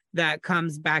 1 that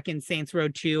comes back in Saints Row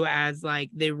 2 as like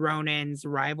the Ronin's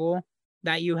rival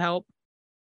that you help.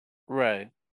 Right.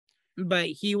 But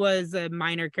he was a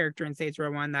minor character in Saints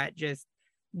Row 1 that just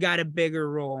got a bigger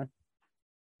role.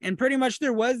 And pretty much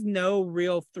there was no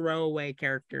real throwaway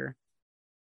character.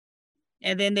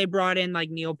 And then they brought in like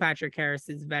Neil Patrick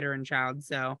Harris's veteran child.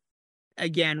 So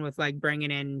again, with like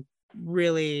bringing in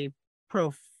really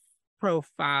prolific,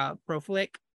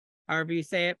 however you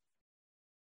say it,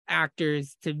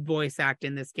 actors to voice act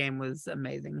in this game was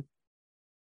amazing.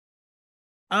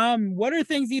 What are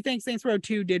things you think Saints Row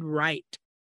 2 did right?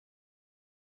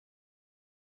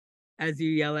 As you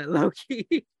yell at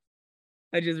Loki.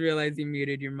 I just realized you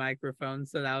muted your microphone,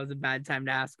 so that was a bad time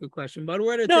to ask a question. But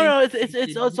what are no,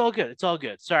 it's all good. It's all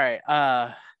good. Sorry.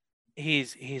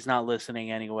 He's not listening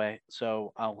anyway,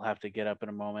 so I'll have to get up in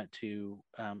a moment to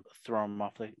throw him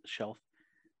off the shelf.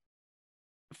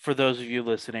 For those of you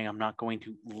listening, I'm not going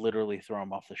to literally throw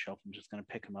him off the shelf. I'm just going to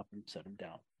pick him up and set him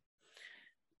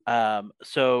down.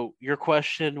 So your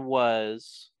question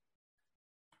was,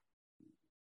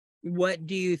 what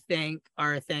do you think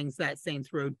are things that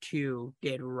Saints Row 2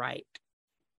 did right?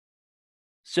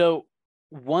 So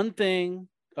one thing,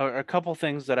 or a couple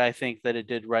things that I think that it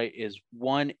did right is,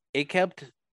 one, it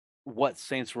kept what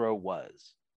Saints Row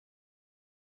was.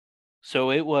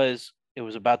 So it was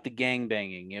about the gang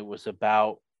banging. It was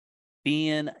about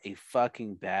being a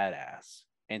fucking badass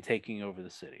and taking over the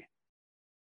city.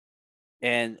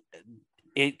 And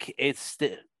it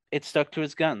stuck to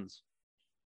its guns.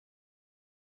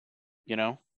 You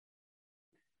know?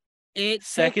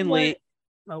 Secondly,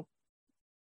 I'm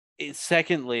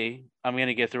going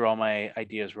to get through all my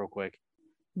ideas real quick.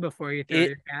 Before you throw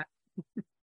your cat.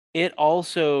 It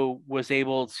also was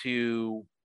able to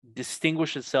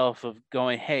distinguish itself of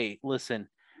going, hey, listen,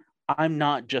 I'm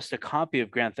not just a copy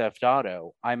of Grand Theft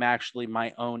Auto. I'm actually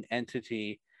my own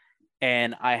entity,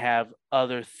 and I have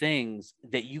other things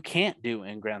that you can't do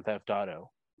in Grand Theft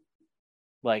Auto.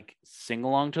 Like sing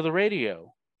along to the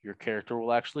radio. Your character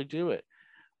will actually do it.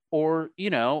 Or,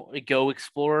 go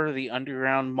explore the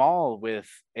underground mall with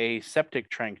a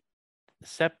septic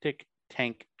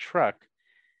tank truck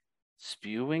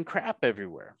spewing crap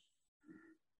everywhere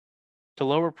to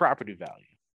lower property value.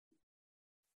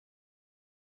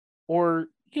 Or,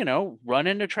 run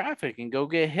into traffic and go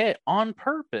get hit on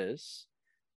purpose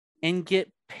and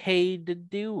get paid to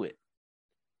do it.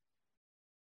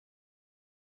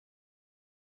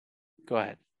 Go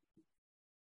ahead.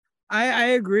 I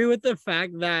agree with the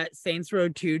fact that Saints Row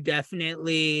 2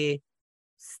 definitely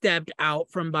stepped out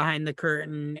from behind the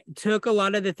curtain, took a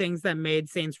lot of the things that made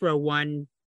Saints Row 1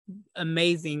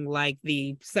 amazing, like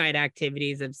the side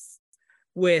activities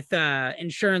with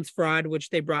insurance fraud, which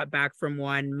they brought back from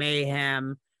 1,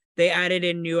 Mayhem. They added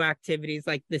in new activities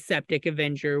like the Septic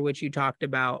Avenger, which you talked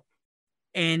about.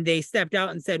 And they stepped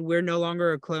out and said, we're no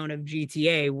longer a clone of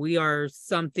GTA. We are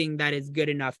something that is good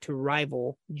enough to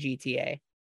rival GTA.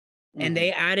 And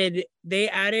they added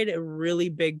a really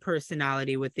big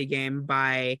personality with the game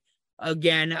by,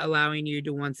 again, allowing you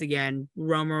to once again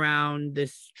roam around the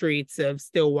streets of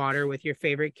Stillwater with your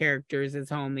favorite characters as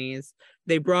homies.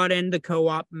 They brought in the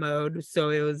co-op mode, so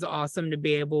it was awesome to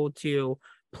be able to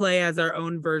play as our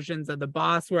own versions of the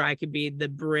boss, where I could be the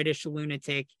British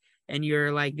lunatic and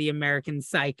you're like the American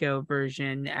Psycho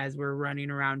version as we're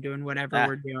running around doing whatever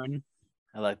we're doing.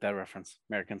 I like that reference.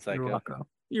 American Psycho.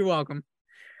 You're welcome.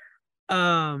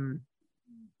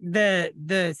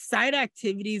 The side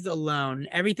activities alone,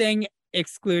 everything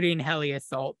excluding heli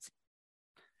assault,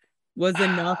 was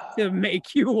enough to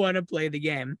make you want to play the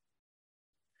game.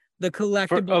 The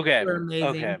collectibles were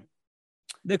amazing. Okay.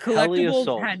 The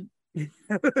collectibles had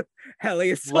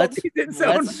heli assault.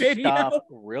 Let's stop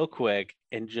real quick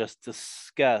and just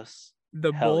discuss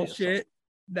the bullshit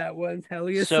that was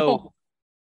heli assault. So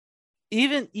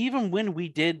even when we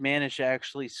did manage to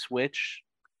actually switch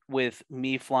with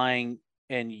me flying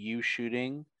and you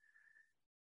shooting,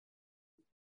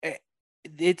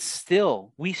 it's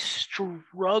still, we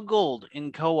struggled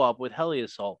in co-op with heli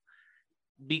assault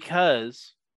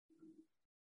because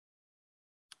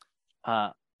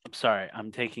I'm sorry,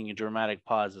 I'm taking a dramatic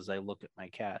pause as I look at my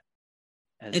cat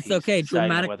as It's he's okay. deciding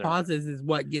Dramatic whether pauses is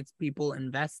what gets people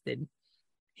invested.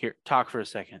 Here, talk for a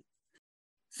second.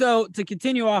 So to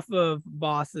continue off of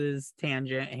Boss's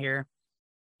tangent here,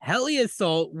 Heli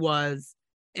Assault was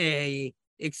a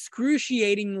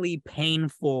excruciatingly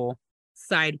painful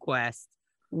side quest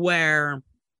where,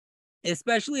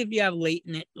 especially if you have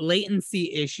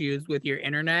latency issues with your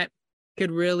internet,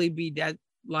 could really be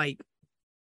like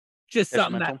just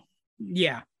something that,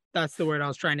 yeah, that's the word I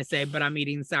was trying to say, but I'm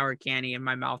eating sour candy and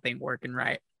my mouth ain't working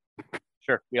right.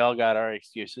 Sure, we all got our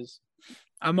excuses.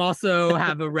 I'm also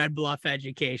have a Red Bluff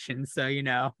education, so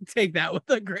take that with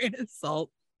a grain of salt.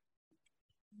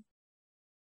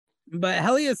 But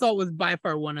Heli Assault was by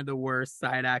far one of the worst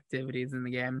side activities in the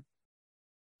game.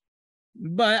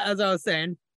 But as I was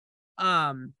saying,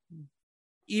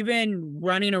 even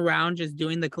running around just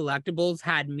doing the collectibles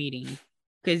had meaning,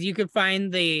 because you could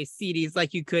find the CDs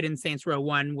like you could in Saints Row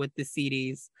 1 with the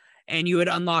CDs, and you would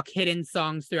unlock hidden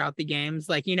songs throughout the games,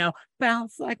 like,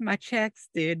 bounce like my checks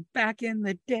did back in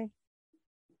the day.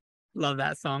 Love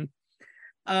that song.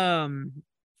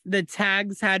 The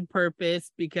tags had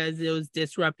purpose because it was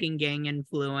disrupting gang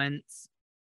influence.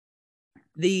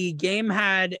 The game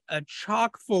had a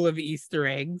chock full of Easter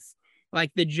eggs,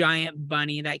 like the giant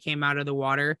bunny that came out of the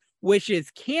water, which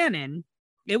is canon.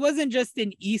 It wasn't just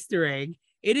an Easter egg.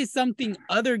 It is something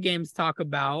other games talk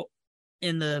about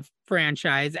in the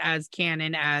franchise as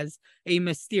canon, as a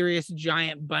mysterious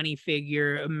giant bunny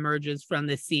figure emerges from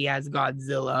the sea as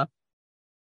Godzilla.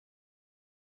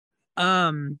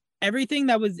 Everything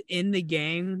that was in the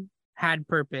game had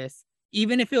purpose,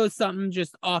 even if it was something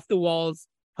just off the walls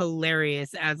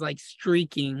hilarious, as like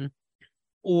streaking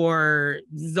or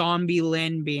zombie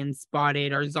Lynn being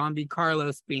spotted or zombie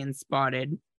Carlos being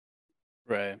spotted.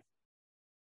 Right.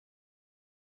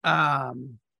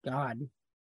 God.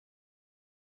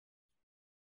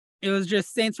 It was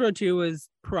just Saints Row 2 was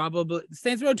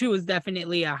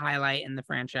definitely a highlight in the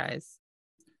franchise.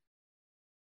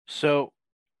 So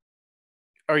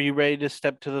are you ready to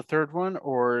step to the third one,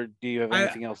 or do you have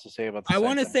anything else to say about the I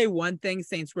want to say one thing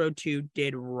Saints Row 2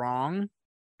 did wrong.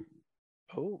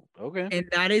 Oh, okay. And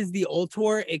that is the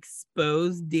Ultor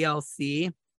Exposed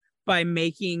DLC by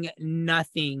making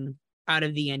nothing out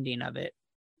of the ending of it.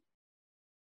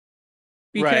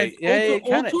 Because right. Yeah,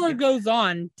 Ultor goes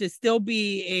on to still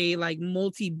be a like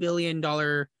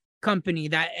multi-billion-dollar company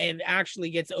that actually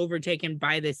gets overtaken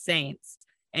by the Saints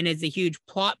and is a huge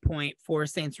plot point for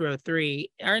Saints Row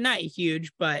 3. Or not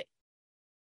huge, but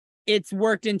it's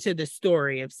worked into the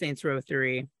story of Saints Row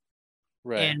 3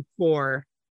 and 4.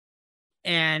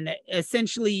 And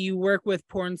essentially you work with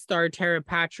porn star Tara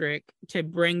Patrick to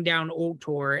bring down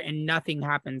Ultor, and nothing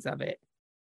happens of it.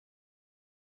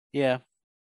 Yeah.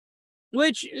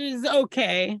 Which is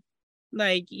okay.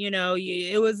 Like,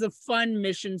 it was a fun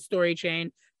mission story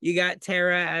chain. You got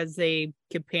Tara as a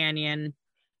companion.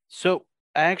 So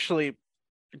actually,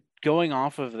 going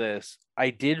off of this, I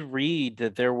did read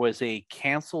that there was a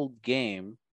canceled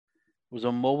game. It was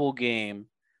a mobile game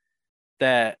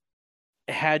that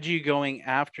had you going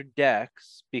after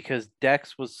Dex because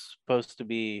Dex was supposed to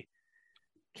be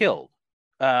killed.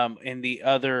 In the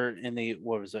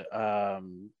what was it?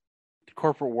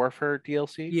 Corporate Warfare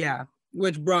DLC. Yeah,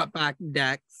 which brought back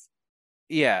Dex.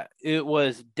 Yeah, it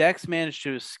was Dex managed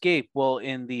to escape. Well,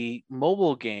 in the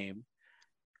mobile game,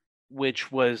 which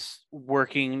was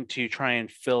working to try and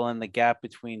fill in the gap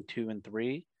between 2 and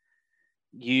 3,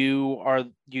 you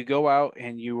go out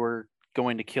and you were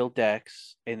going to kill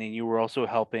Dex, and then you were also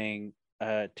helping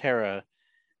Tara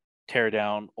tear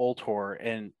down Ultor,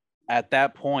 and at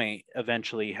that point,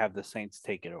 eventually have the Saints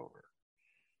take it over.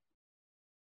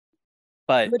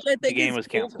 But which I think the game was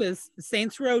canceled. Because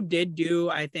Saints Row did do,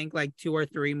 I think, like 2 or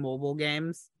 3 mobile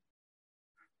games.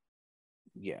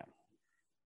 Yeah.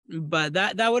 But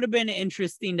that would have been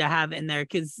interesting to have in there,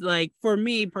 because, like, for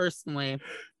me personally,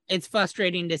 it's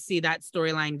frustrating to see that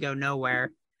storyline go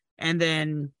nowhere and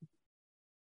then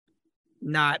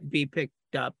not be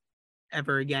picked up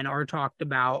ever again or talked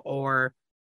about or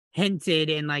hinted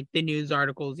in like the news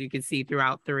articles you could see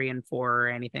throughout 3 and 4 or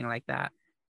anything like that.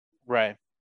 Right.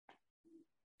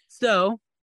 So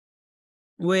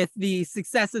with the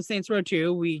success of Saints Row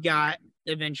 2, we got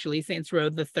eventually Saints Row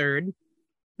the Third,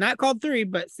 not called 3,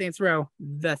 but Saints Row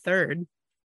the Third,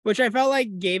 which I felt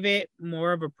like gave it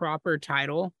more of a proper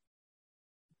title,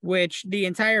 which the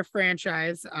entire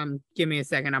franchise, give me a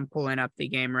second, I'm pulling up the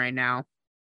game right now.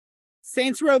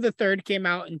 Saints Row the Third came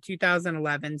out in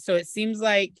 2011, so it seems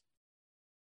like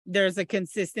there's a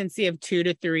consistency of 2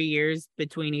 to 3 years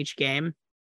between each game.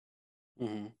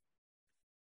 Mm-hmm.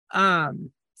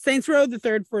 Saints Row the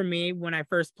Third for me, when I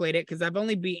first played it, because I've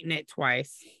only beaten it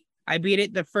twice, I beat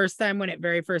it the first time when it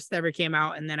very first ever came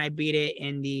out, and then I beat it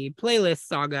in the playlist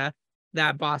saga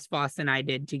that Boss Boss and I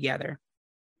did together.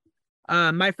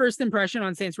 My first impression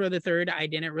on Saints Row the Third, I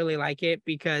didn't really like it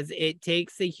because it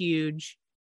takes a huge.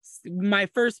 My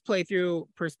first playthrough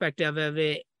perspective of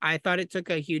it, I thought it took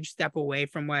a huge step away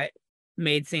from what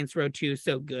made Saints Row 2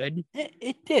 so good.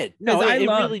 It did. No, it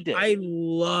really did. I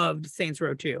loved Saints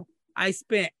Row 2. I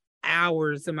spent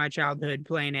hours of my childhood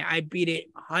playing it. I beat it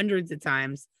hundreds of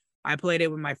times. I played it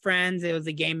with my friends. It was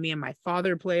a game me and my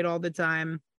father played all the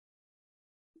time.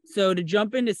 So to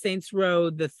jump into Saints Row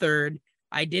the Third,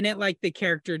 I didn't like the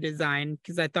character design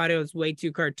because I thought it was way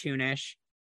too cartoonish.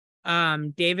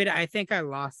 David, I think I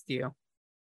lost you.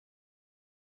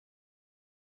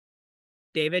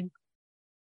 David?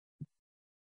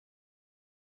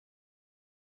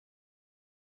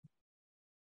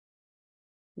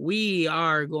 We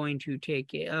are going to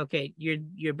take it. Okay,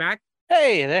 you're back.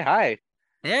 Hey, hi.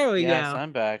 There we Yes, go.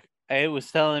 I'm back. It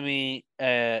was telling me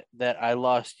that I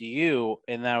lost you,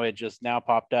 and now it just now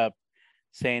popped up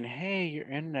saying, "Hey, your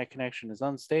internet connection is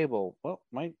unstable." Well,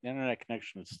 my internet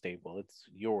connection is stable. It's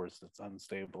yours that's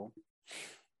unstable.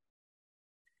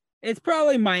 It's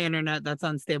probably my internet that's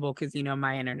unstable because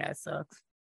my internet sucks.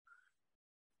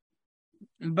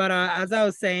 But as I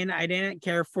was saying, I didn't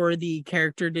care for the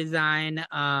character design.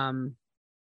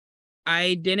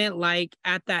 I didn't like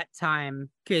at that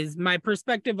time because my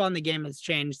perspective on the game has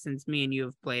changed since me and you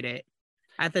have played it.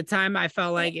 At the time, I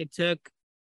felt like it took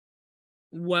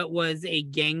what was a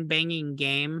gang banging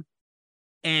game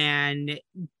and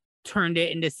turned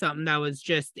it into something that was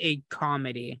just a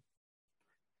comedy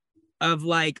of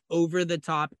like over the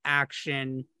top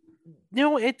action.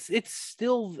 No, it's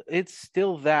still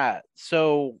that.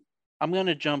 So I'm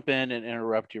gonna jump in and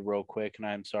interrupt you real quick, and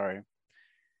I'm sorry.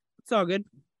 It's all good.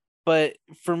 But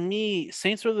for me,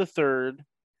 Saints Row the Third,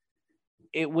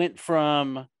 it went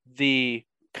from the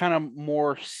kind of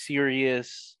more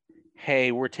serious,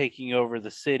 hey, we're taking over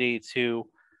the city to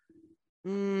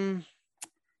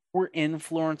we're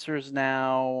influencers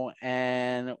now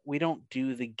and we don't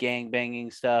do the gang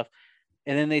banging stuff.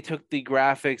 And then they took the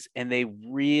graphics and they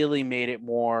really made it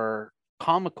more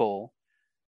comical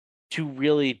to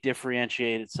really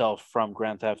differentiate itself from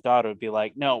Grand Theft Auto. It'd be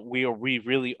like, no, we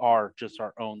really are just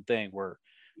our own thing. We're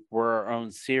our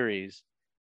own series.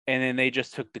 And then they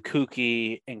just took the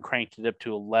kooky and cranked it up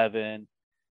to 11.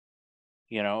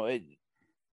 What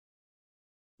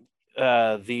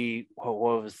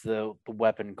was the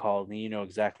weapon called? And you know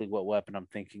exactly what weapon I'm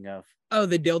thinking of. Oh,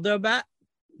 the dildo bat.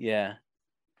 Yeah,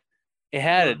 it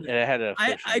had a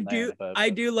I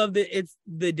do love that it's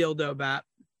the dildo bat.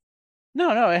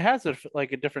 No, it has a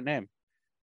different name,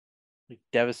 like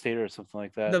Devastator or something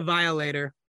like that. The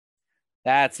Violator.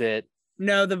 That's it.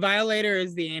 No, the Violator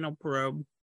is the anal probe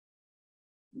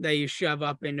that you shove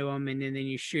up into them and then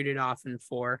you shoot it off in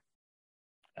 4.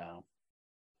 Oh.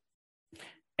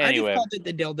 Anyway, I just called it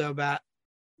the dildo bat.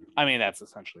 I mean, that's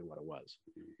essentially what it was.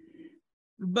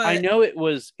 But I know it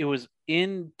was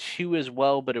in 2 as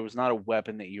well, but it was not a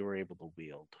weapon that you were able to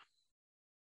wield.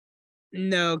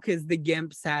 No, because the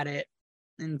Gimps had it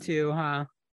in 2, huh?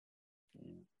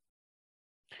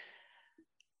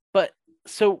 But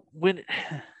so when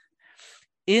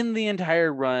in the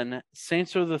entire run,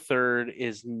 Saints Row the Third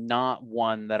is not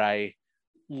one that I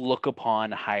look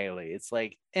upon highly. It's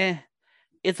like,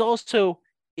 It's also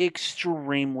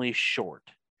extremely short.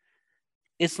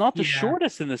 It's not the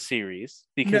shortest in the series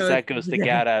because that goes to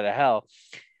Gat Out of Hell,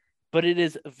 but it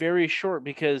is very short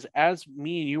because as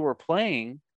me and you were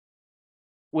playing,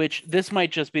 which this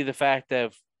might just be the fact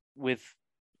of with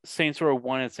Saints Row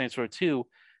 1 and Saints Row 2,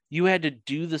 you had to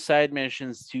do the side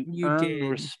missions to earn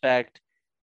respect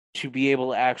to be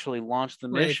able to actually launch the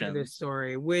mission. The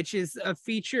story, which is a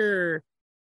feature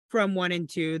from 1 and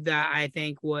 2 that I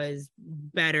think was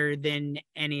better than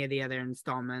any of the other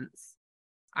installments.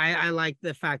 I like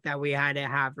the fact that we had to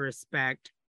have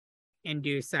respect and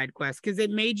do side quests because it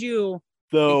made you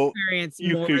experience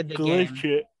more of the game.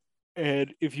 It,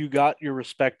 and if you got your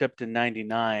respect up to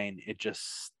 99, it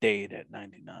just stayed at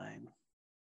 99.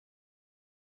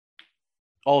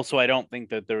 Also, I don't think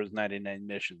that there was 99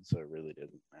 missions, so it really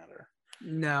didn't matter.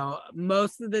 No,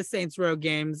 most of the Saints Row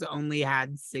games only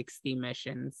had 60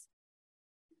 missions.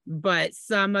 But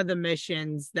some of the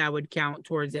missions that would count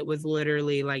towards it was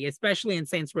literally like, especially in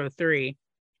Saints Row 3,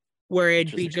 where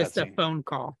it'd be just a phone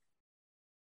call.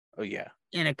 Oh, yeah.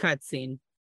 And a cutscene.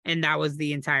 And that was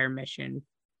the entire mission,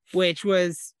 which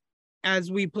was,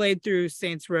 as we played through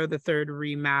Saints Row the Third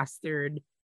Remastered,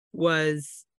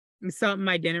 was something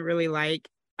I didn't really like.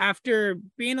 After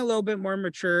being a little bit more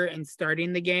mature and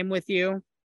starting the game with you,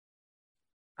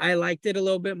 I liked it a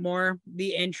little bit more.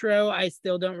 The intro, I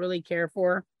still don't really care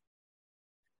for.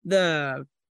 The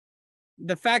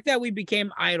fact that we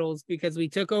became idols because we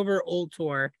took over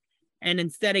Ultor, and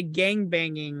instead of gang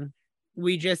banging,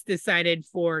 we just decided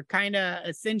for kind of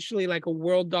essentially like a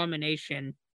world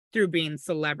domination through being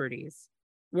celebrities.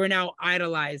 We're now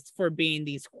idolized for being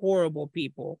these horrible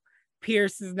people.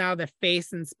 Pierce is now the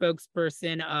face and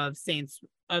spokesperson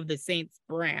of the Saints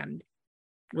brand.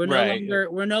 We're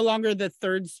no longer the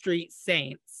Third Street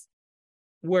Saints.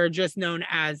 We're just known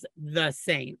as the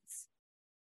Saints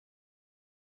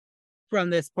from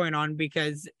this point on,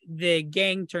 because the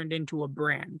gang turned into a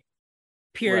brand.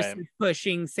 Pierce is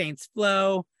pushing Saints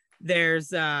Flow.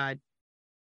 There's like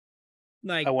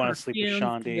I Want to Sleep with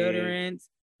Shaundi. Deodorants.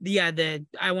 Yeah, the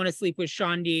I Want to Sleep with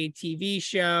Shaundi TV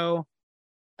show.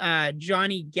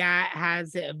 Johnny Gat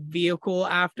has a vehicle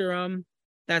after him.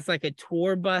 That's like a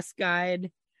tour bus guide.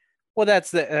 Well,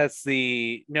 that's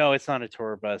the no, it's not a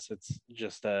tour bus. It's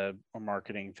just a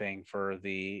marketing thing for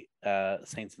the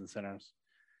Saints and Sinners.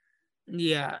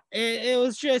 Yeah, it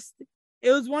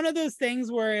was one of those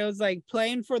things where it was like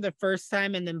playing for the first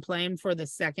time and then playing for the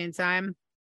second time.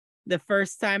 The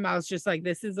first time I was just like,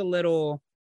 this is a little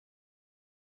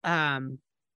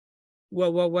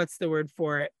what's the word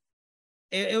for it?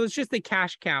 It was just a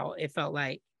cash cow. It felt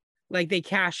like they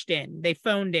cashed in, they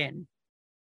phoned in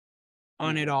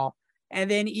on it all. And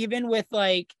then even with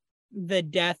like the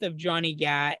death of Johnny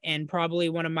Gat, and probably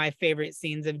one of my favorite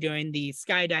scenes of doing the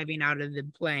skydiving out of the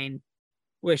plane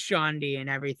with Shaundi and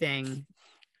everything,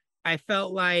 I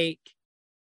felt like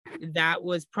that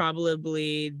was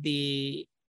probably the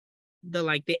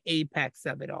apex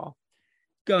of it all.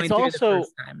 Going it's through also, the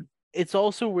first time. It's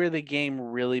also where the game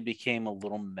really became a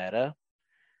little meta.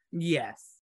 Yes.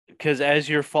 Because as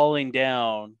you're falling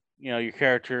down, you know, your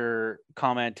character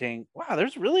commenting, wow,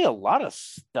 there's really a lot of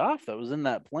stuff that was in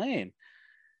that plane.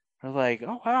 Or like,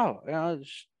 oh, wow. You know,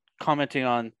 just commenting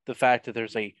on the fact that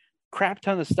there's a crap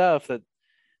ton of stuff that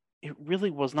it really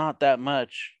was not that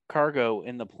much cargo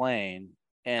in the plane.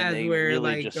 And As they we're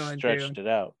really like just going stretched through. it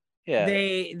out. Yeah.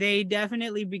 They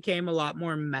definitely became a lot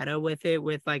more meta with it,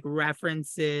 with like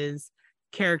references,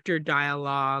 character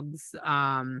dialogues,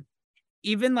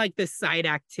 even like the side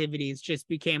activities just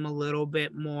became a little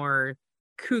bit more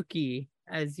kooky,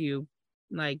 as you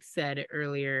like said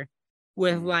earlier,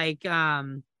 with like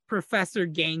Professor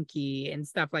Genki and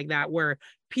stuff like that, where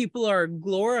people are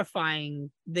glorifying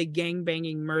the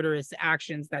gangbanging murderous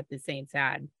actions that the Saints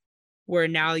had, where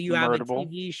now you have a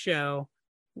TV show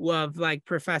of like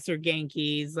Professor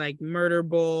Genki's like Murder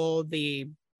Bowl, the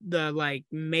like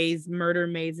murder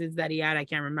mazes that he had. I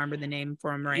can't remember the name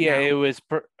for him right now. Yeah, it was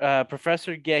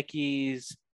Professor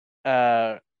Geki's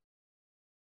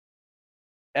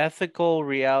ethical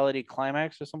reality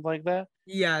climax or something like that.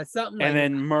 Yeah, something like and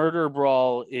then that. Murder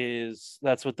Brawl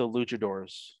that's with the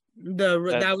luchadors.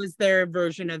 That was their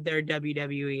version of their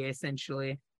WWE,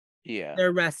 essentially. Yeah.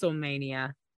 Their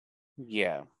WrestleMania.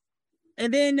 Yeah.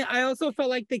 And then I also felt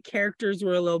like the characters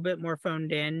were a little bit more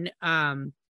phoned in.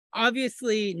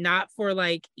 Obviously not for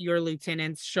like your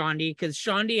lieutenants, Shaundi, because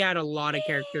Shaundi had a lot of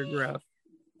character growth.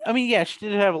 I mean, yeah, she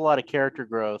did have a lot of character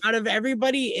growth. Out of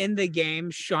everybody in the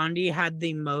game, Shaundi had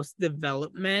the most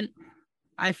development,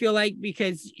 I feel like,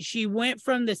 because she went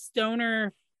from the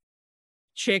stoner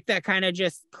chick that kind of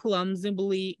just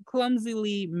clumsily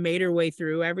made her way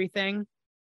through everything.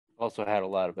 Also had a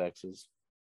lot of exes.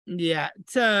 Yeah,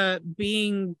 to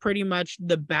being pretty much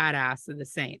the badass of the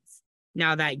Saints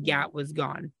now that Gat was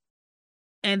gone.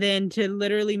 And then to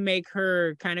literally make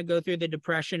her kind of go through the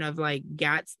depression of like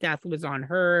Gat's death was on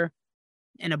her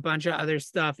and a bunch of other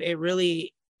stuff. It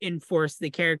really enforced the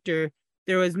character.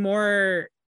 There was more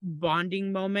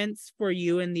bonding moments for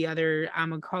you and the other,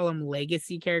 I'm gonna call them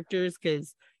legacy characters,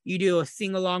 because you do a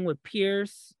sing along with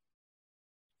Pierce.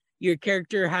 Your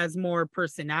character has more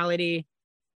personality.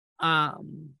 I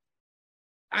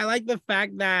like the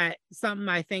fact that something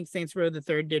I think Saints Row the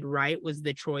Third did right was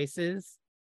the choices,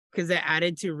 because it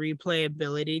added to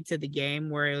replayability to the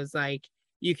game, where it was like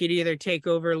you could either take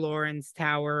over Lauren's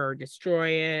tower or destroy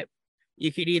it.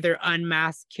 You could either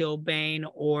unmask Killbane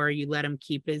or you let him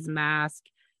keep his mask.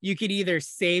 You could either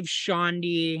save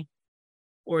Shaundi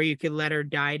or you could let her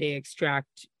die to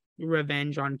extract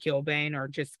revenge on Killbane, or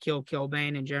just kill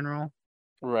Killbane in general.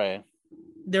 Right.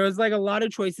 There was like a lot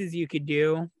of choices you could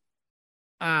do.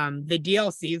 The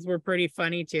DLCs were pretty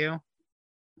funny too,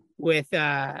 with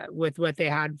what they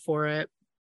had for it.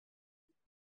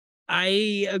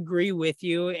 I agree with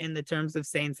you in the terms of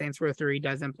saying Saints Row 3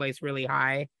 doesn't place really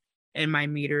high in my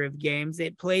meter of games.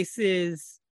 It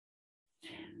places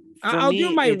For I'll do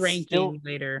me, my it's ranking still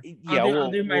later. yeah. I'll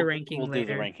do my ranking We'll do the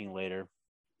later. ranking later.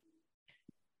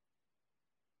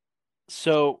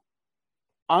 So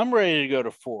I'm ready to go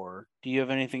to 4. Do you have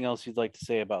anything else you'd like to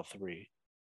say about 3?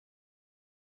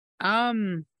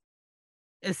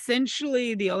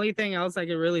 Essentially the only thing else I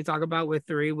could really talk about with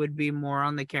 3 would be more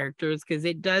on the characters, because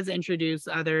it does introduce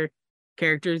other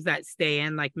characters that stay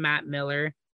in, like Matt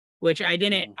Miller, which I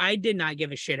did not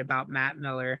give a shit about Matt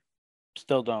Miller.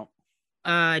 Still don't.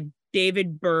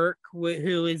 David Burke,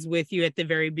 who is with you at the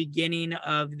very beginning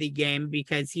of the game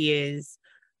because he is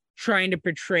trying to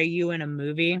portray you in a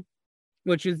movie,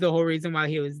 which is the whole reason why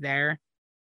he was there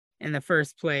in the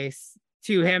first place,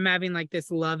 to him having like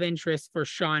this love interest for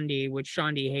Shondi, which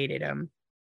Shondi hated him,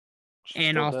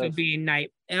 and also being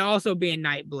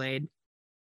Nightblade.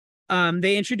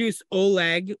 They introduced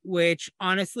Oleg, which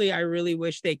honestly I really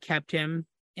wish they kept him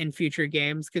in future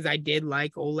games, because I did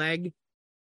like Oleg.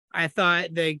 I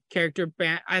thought the character,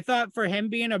 I thought for him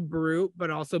being a brute but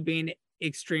also being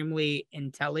extremely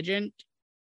intelligent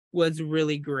was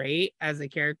really great as a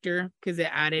character, because it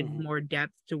added more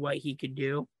depth to what he could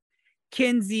do.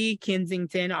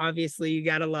 Kensington, obviously you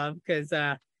gotta love, because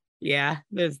yeah,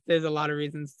 there's a lot of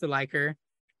reasons to like her.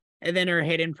 And then her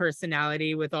hidden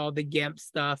personality with all the GIMP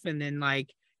stuff, and then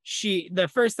like the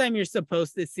first time you're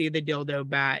supposed to see the dildo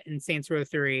bat in Saints Row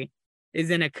 3 is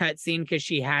in a cutscene, because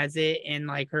she has it in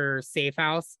like her safe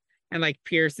house, and like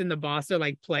Pierce and the boss are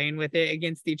like playing with it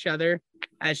against each other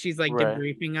as she's like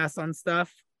debriefing us on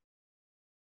stuff.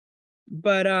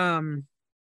 But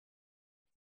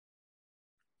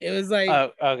it was like,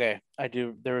 okay. I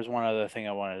do. There was one other thing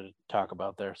I wanted to talk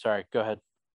about there. Sorry, go ahead.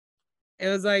 It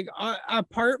was like,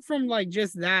 apart from like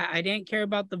just that, I didn't care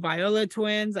about the Viola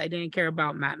twins. I didn't care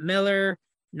about Matt Miller,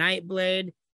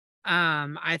 Nightblade.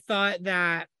 I thought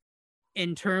that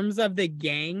in terms of the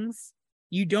gangs,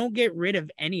 you don't get rid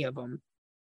of any of them.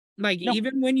 Like, no.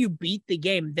 Even when you beat the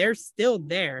game, they're still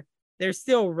there. They're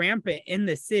still rampant in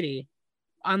the city,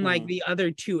 unlike the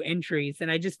other 2 entries. And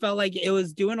I just felt like it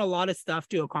was doing a lot of stuff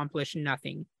to accomplish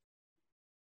nothing.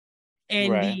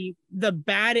 And the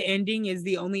bad ending is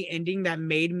the only ending that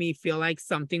made me feel like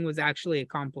something was actually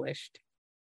accomplished.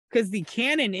 Because the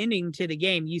canon ending to the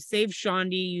game, you save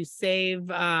Shondi, you save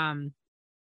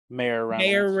Mayor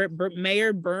Reynolds.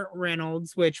 Mayor Burt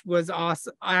Reynolds, which was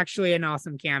awesome, actually an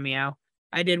awesome cameo.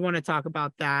 I did want to talk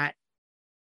about that.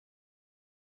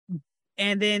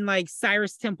 And then like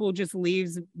Cyrus Temple just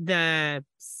leaves, the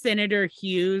Senator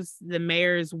Hughes, the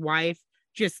mayor's wife,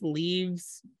 just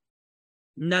leaves.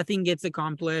 Nothing gets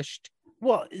accomplished.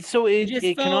 Well, so it's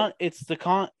the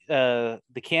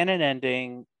canon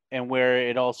ending, and where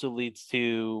it also leads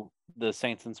to the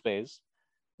Saints in Space.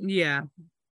 Yeah.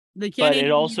 But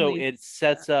it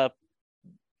sets up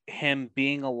him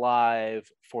being alive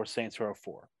for Saints Row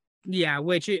 4. Yeah,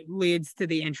 which it leads to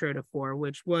the intro to 4,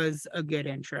 which was a good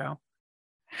intro.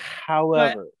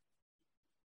 However,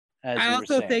 I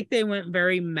also think they went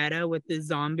very meta with the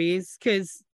zombies,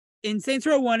 because in Saints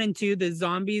Row 1 and 2, the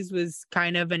zombies was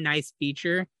kind of a nice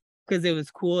feature because it was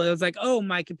cool. It was like, oh,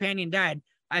 my companion died.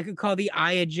 I could call the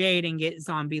Eye of Jade and get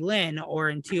Zombie Lynn,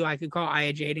 or in 2, I could call Eye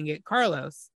of Jade and get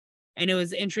Carlos. And it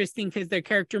was interesting because their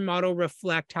character model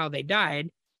reflect how they died.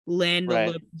 Lynn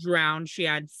looked drowned. She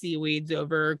had seaweeds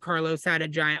over her. Carlos had a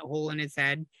giant hole in his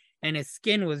head, and his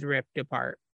skin was ripped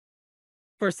apart.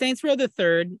 For Saints Row the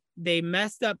Third, they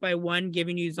messed up by one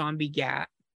giving you Zombie Gat.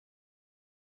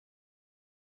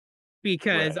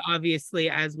 Because obviously,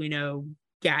 as we know,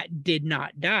 Gat did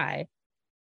not die.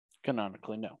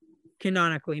 Canonically,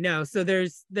 no. So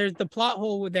there's the plot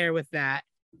hole there with that.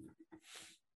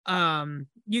 I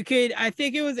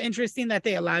think it was interesting that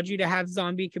they allowed you to have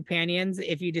zombie companions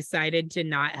if you decided to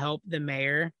not help the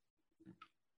mayor.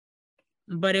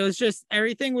 But it was just,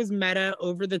 everything was meta,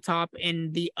 over the top,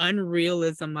 and the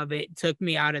unrealism of it took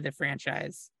me out of the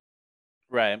franchise.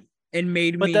 Right. And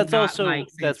made me not also like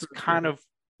that's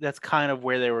kind of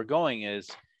where they were going, is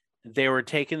they were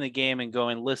taking the game and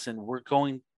going, listen, we're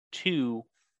going to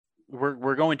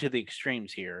the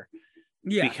extremes here.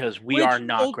 Yeah. Because we are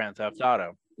not Grand Theft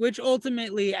Auto. Which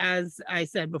ultimately, as I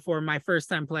said before, my first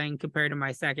time playing compared to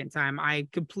my second time, I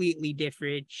completely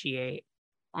differentiate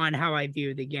on how I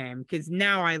view the game, because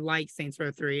now I like Saints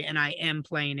Row 3 and I am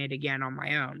playing it again on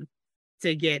my own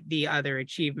to get the other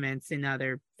achievements and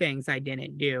other things I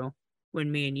didn't do when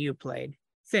me and you played.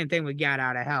 Same thing with Gat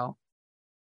Out of Hell.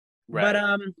 Right.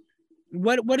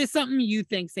 But what is something you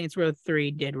think Saints Row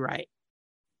 3 did right?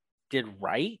 Did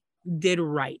right?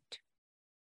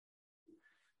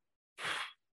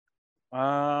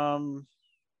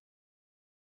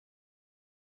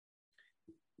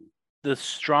 The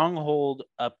stronghold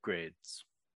upgrades.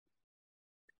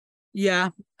 Yeah,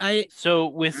 I So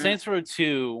with Saints Row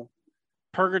 2,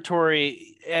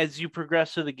 Purgatory, as you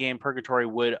progress through the game, Purgatory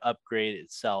would upgrade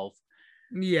itself.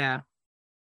 yeah.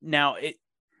 Now,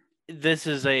 this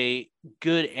is a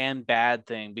good and bad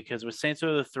thing because with Saints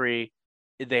Row the 3,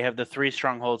 they have the 3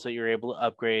 strongholds that you're able to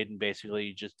upgrade, and basically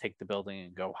you just take the building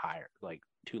and go higher, like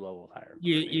 2 levels higher.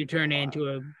 You turn it into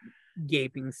a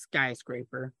gaping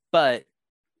skyscraper. But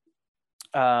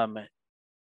the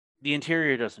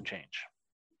interior doesn't change.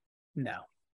 No.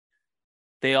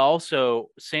 They also,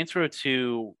 Saints Row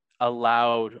 2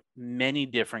 allowed many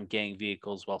different gang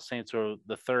vehicles, while Saints Row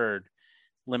the Third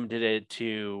limited it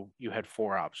to you had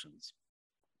 4 options.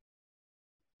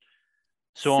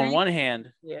 So on one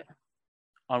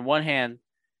hand,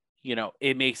 you know,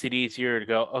 it makes it easier to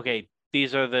go, okay,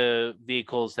 these are the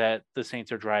vehicles that the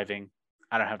Saints are driving.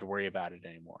 I don't have to worry about it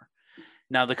anymore.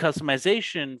 Now the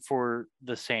customization for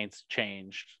the Saints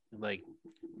changed. Like,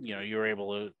 you know, you were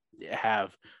able to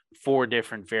have 4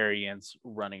 different variants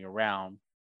running around,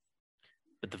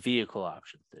 but the vehicle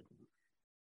options didn't.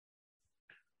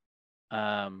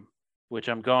 Which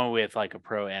I'm going with like a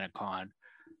pro and a con.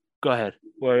 Go ahead.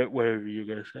 Whatever you're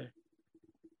gonna say.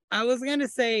 I was gonna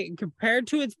say, compared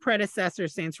to its predecessor,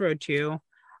 Saints Row 2,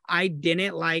 I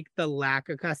didn't like the lack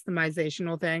of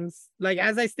customizational things. Like,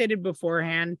 as I stated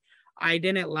beforehand, I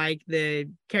didn't like the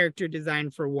character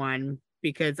design for one,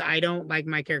 because I don't like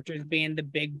my characters being the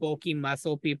big, bulky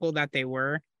muscle people that they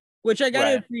were, which I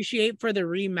gotta appreciate for the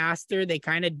remaster. They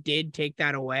kind of did take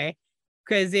that away.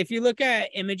 Because if you look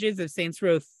at images of Saints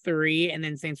Row 3 and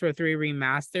then Saints Row 3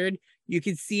 remastered, you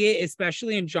could see it,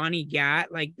 especially in Johnny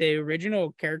Gat, like the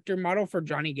original character model for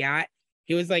Johnny Gat.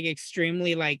 He was like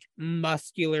extremely like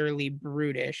muscularly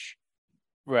brutish.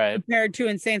 Right. Compared to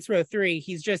in Saints Row 3,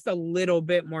 he's just a little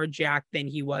bit more jacked than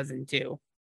he was in 2.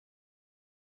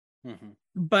 Mm-hmm.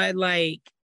 But like,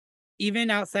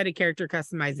 even outside of character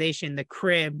customization, the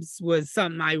cribs was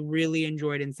something I really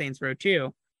enjoyed in Saints Row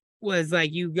 2. Was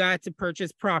like you got to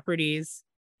purchase properties,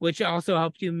 which also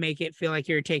helped you make it feel like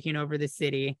you're taking over the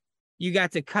city. You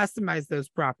got to customize those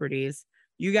properties.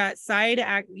 You got side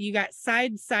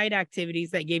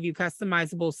activities that gave you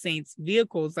customizable Saints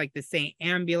vehicles, like the Saint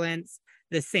ambulance,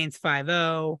 the Saints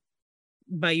 5.0.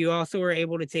 But you also were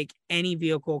able to take any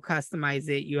vehicle, customize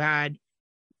it. You had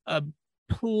a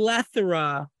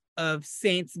plethora of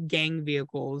Saints gang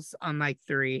vehicles on like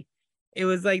 3. It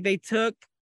was like they took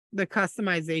the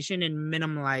customization and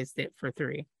minimalized it for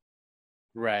 3.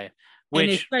 Right. And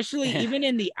especially even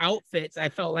in the outfits, I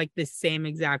felt like the same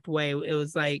exact way. It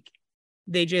was like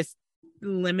they just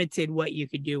limited what you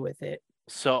could do with it.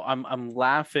 So I'm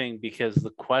laughing because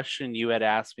the question you had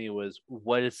asked me was,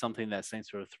 what is something that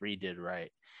Saints Row 3 did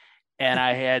right? And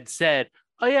I had said,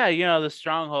 oh yeah, you know, the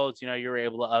strongholds, you know, you were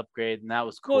able to upgrade and that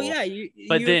was cool. Well, yeah,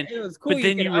 it was cool. But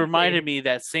then you reminded me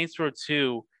that Saints Row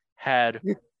 2 had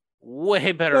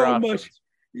way better options.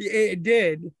 It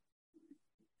did.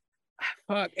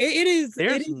 Fuck.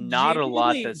 There's not a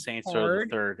lot that Saints Row the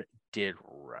Third did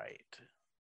right.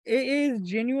 It is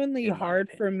genuinely hard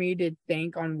for me to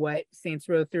think on what Saints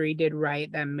Row 3 did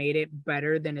right that made it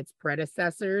better than its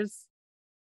predecessors.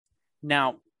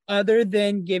 Now, other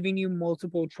than giving you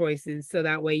multiple choices so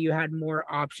that way you had more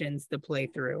options to play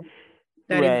through.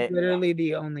 That is literally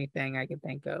the only thing I could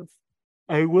think of.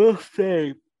 I will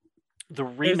say the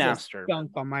remaster. There's a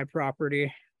skunk on my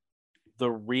property. The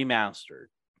remaster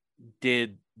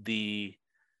did the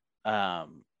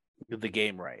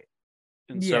game right.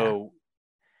 And so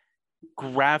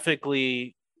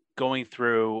graphically going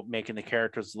through, making the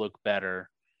characters look better,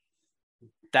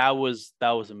 that was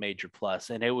a major plus.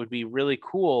 And it would be really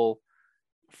cool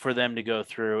for them to go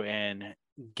through and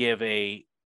give a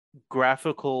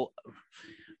graphical.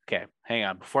 Okay, hang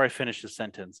on. Before I finish the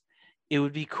sentence, it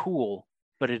would be cool,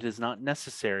 but it is not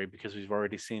necessary because we've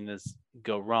already seen this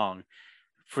go wrong,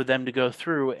 for them to go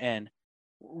through and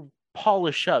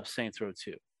polish up Saints Row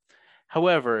 2.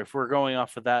 However, if we're going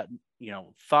off of that, you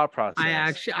know, thought process,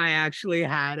 I actually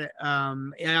had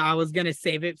I was gonna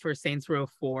save it for Saints Row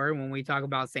 4 when we talk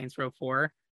about Saints Row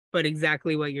 4, but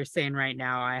exactly what you're saying right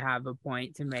now, I have a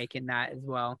point to make in that as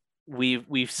well.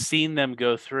 We've seen them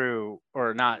go through,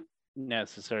 or not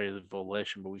necessarily the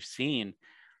volition, but we've seen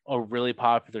a really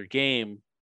popular game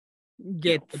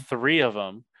get 3 of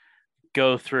them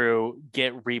go through,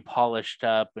 get repolished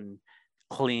up and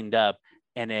cleaned up,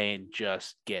 and then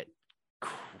just get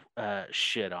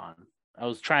shit on. I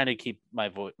was trying to keep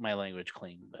my language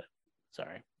clean, but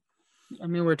sorry. I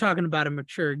mean, we're talking about a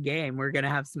mature game. We're gonna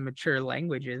have some mature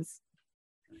languages.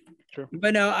 Sure.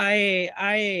 But no,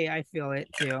 I feel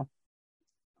it too.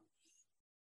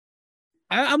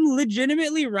 I'm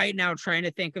legitimately right now trying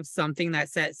to think of something that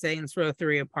set Saints Row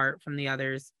 3 apart from the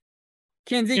others.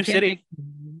 New City.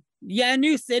 Yeah,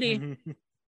 New City. Mm-hmm.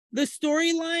 The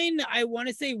storyline, I want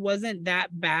to say, wasn't that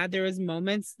bad. There was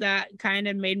moments that kind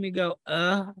of made me go,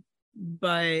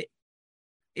 but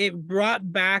it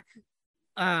brought back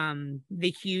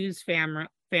the Hughes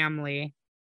family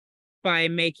by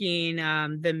making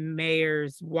the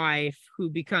mayor's wife, who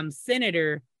becomes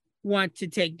senator, want to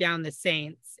take down the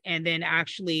Saints, and then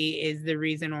actually is the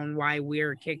reason on why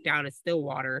we're kicked out of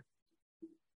Stillwater.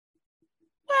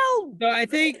 Well, So I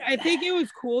think it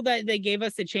was cool that they gave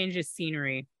us a change of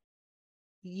scenery.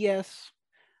 yes.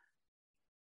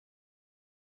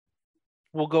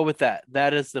 We'll go with that.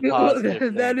 That is the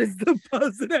positive. That is the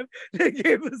positive. They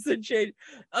gave us a change.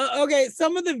 Okay,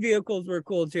 some of the vehicles were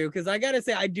cool too, because I gotta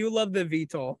say I do love the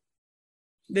VTOL.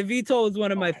 The VTOL is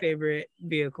one of my favorite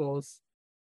vehicles.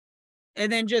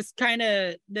 And then just kind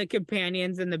of the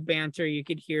companions and the banter you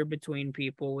could hear between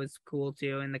people was cool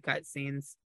too in the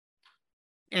cutscenes.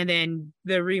 And then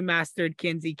the remastered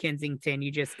Kinsey Kensington,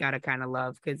 you just gotta kind of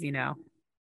love because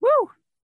woo.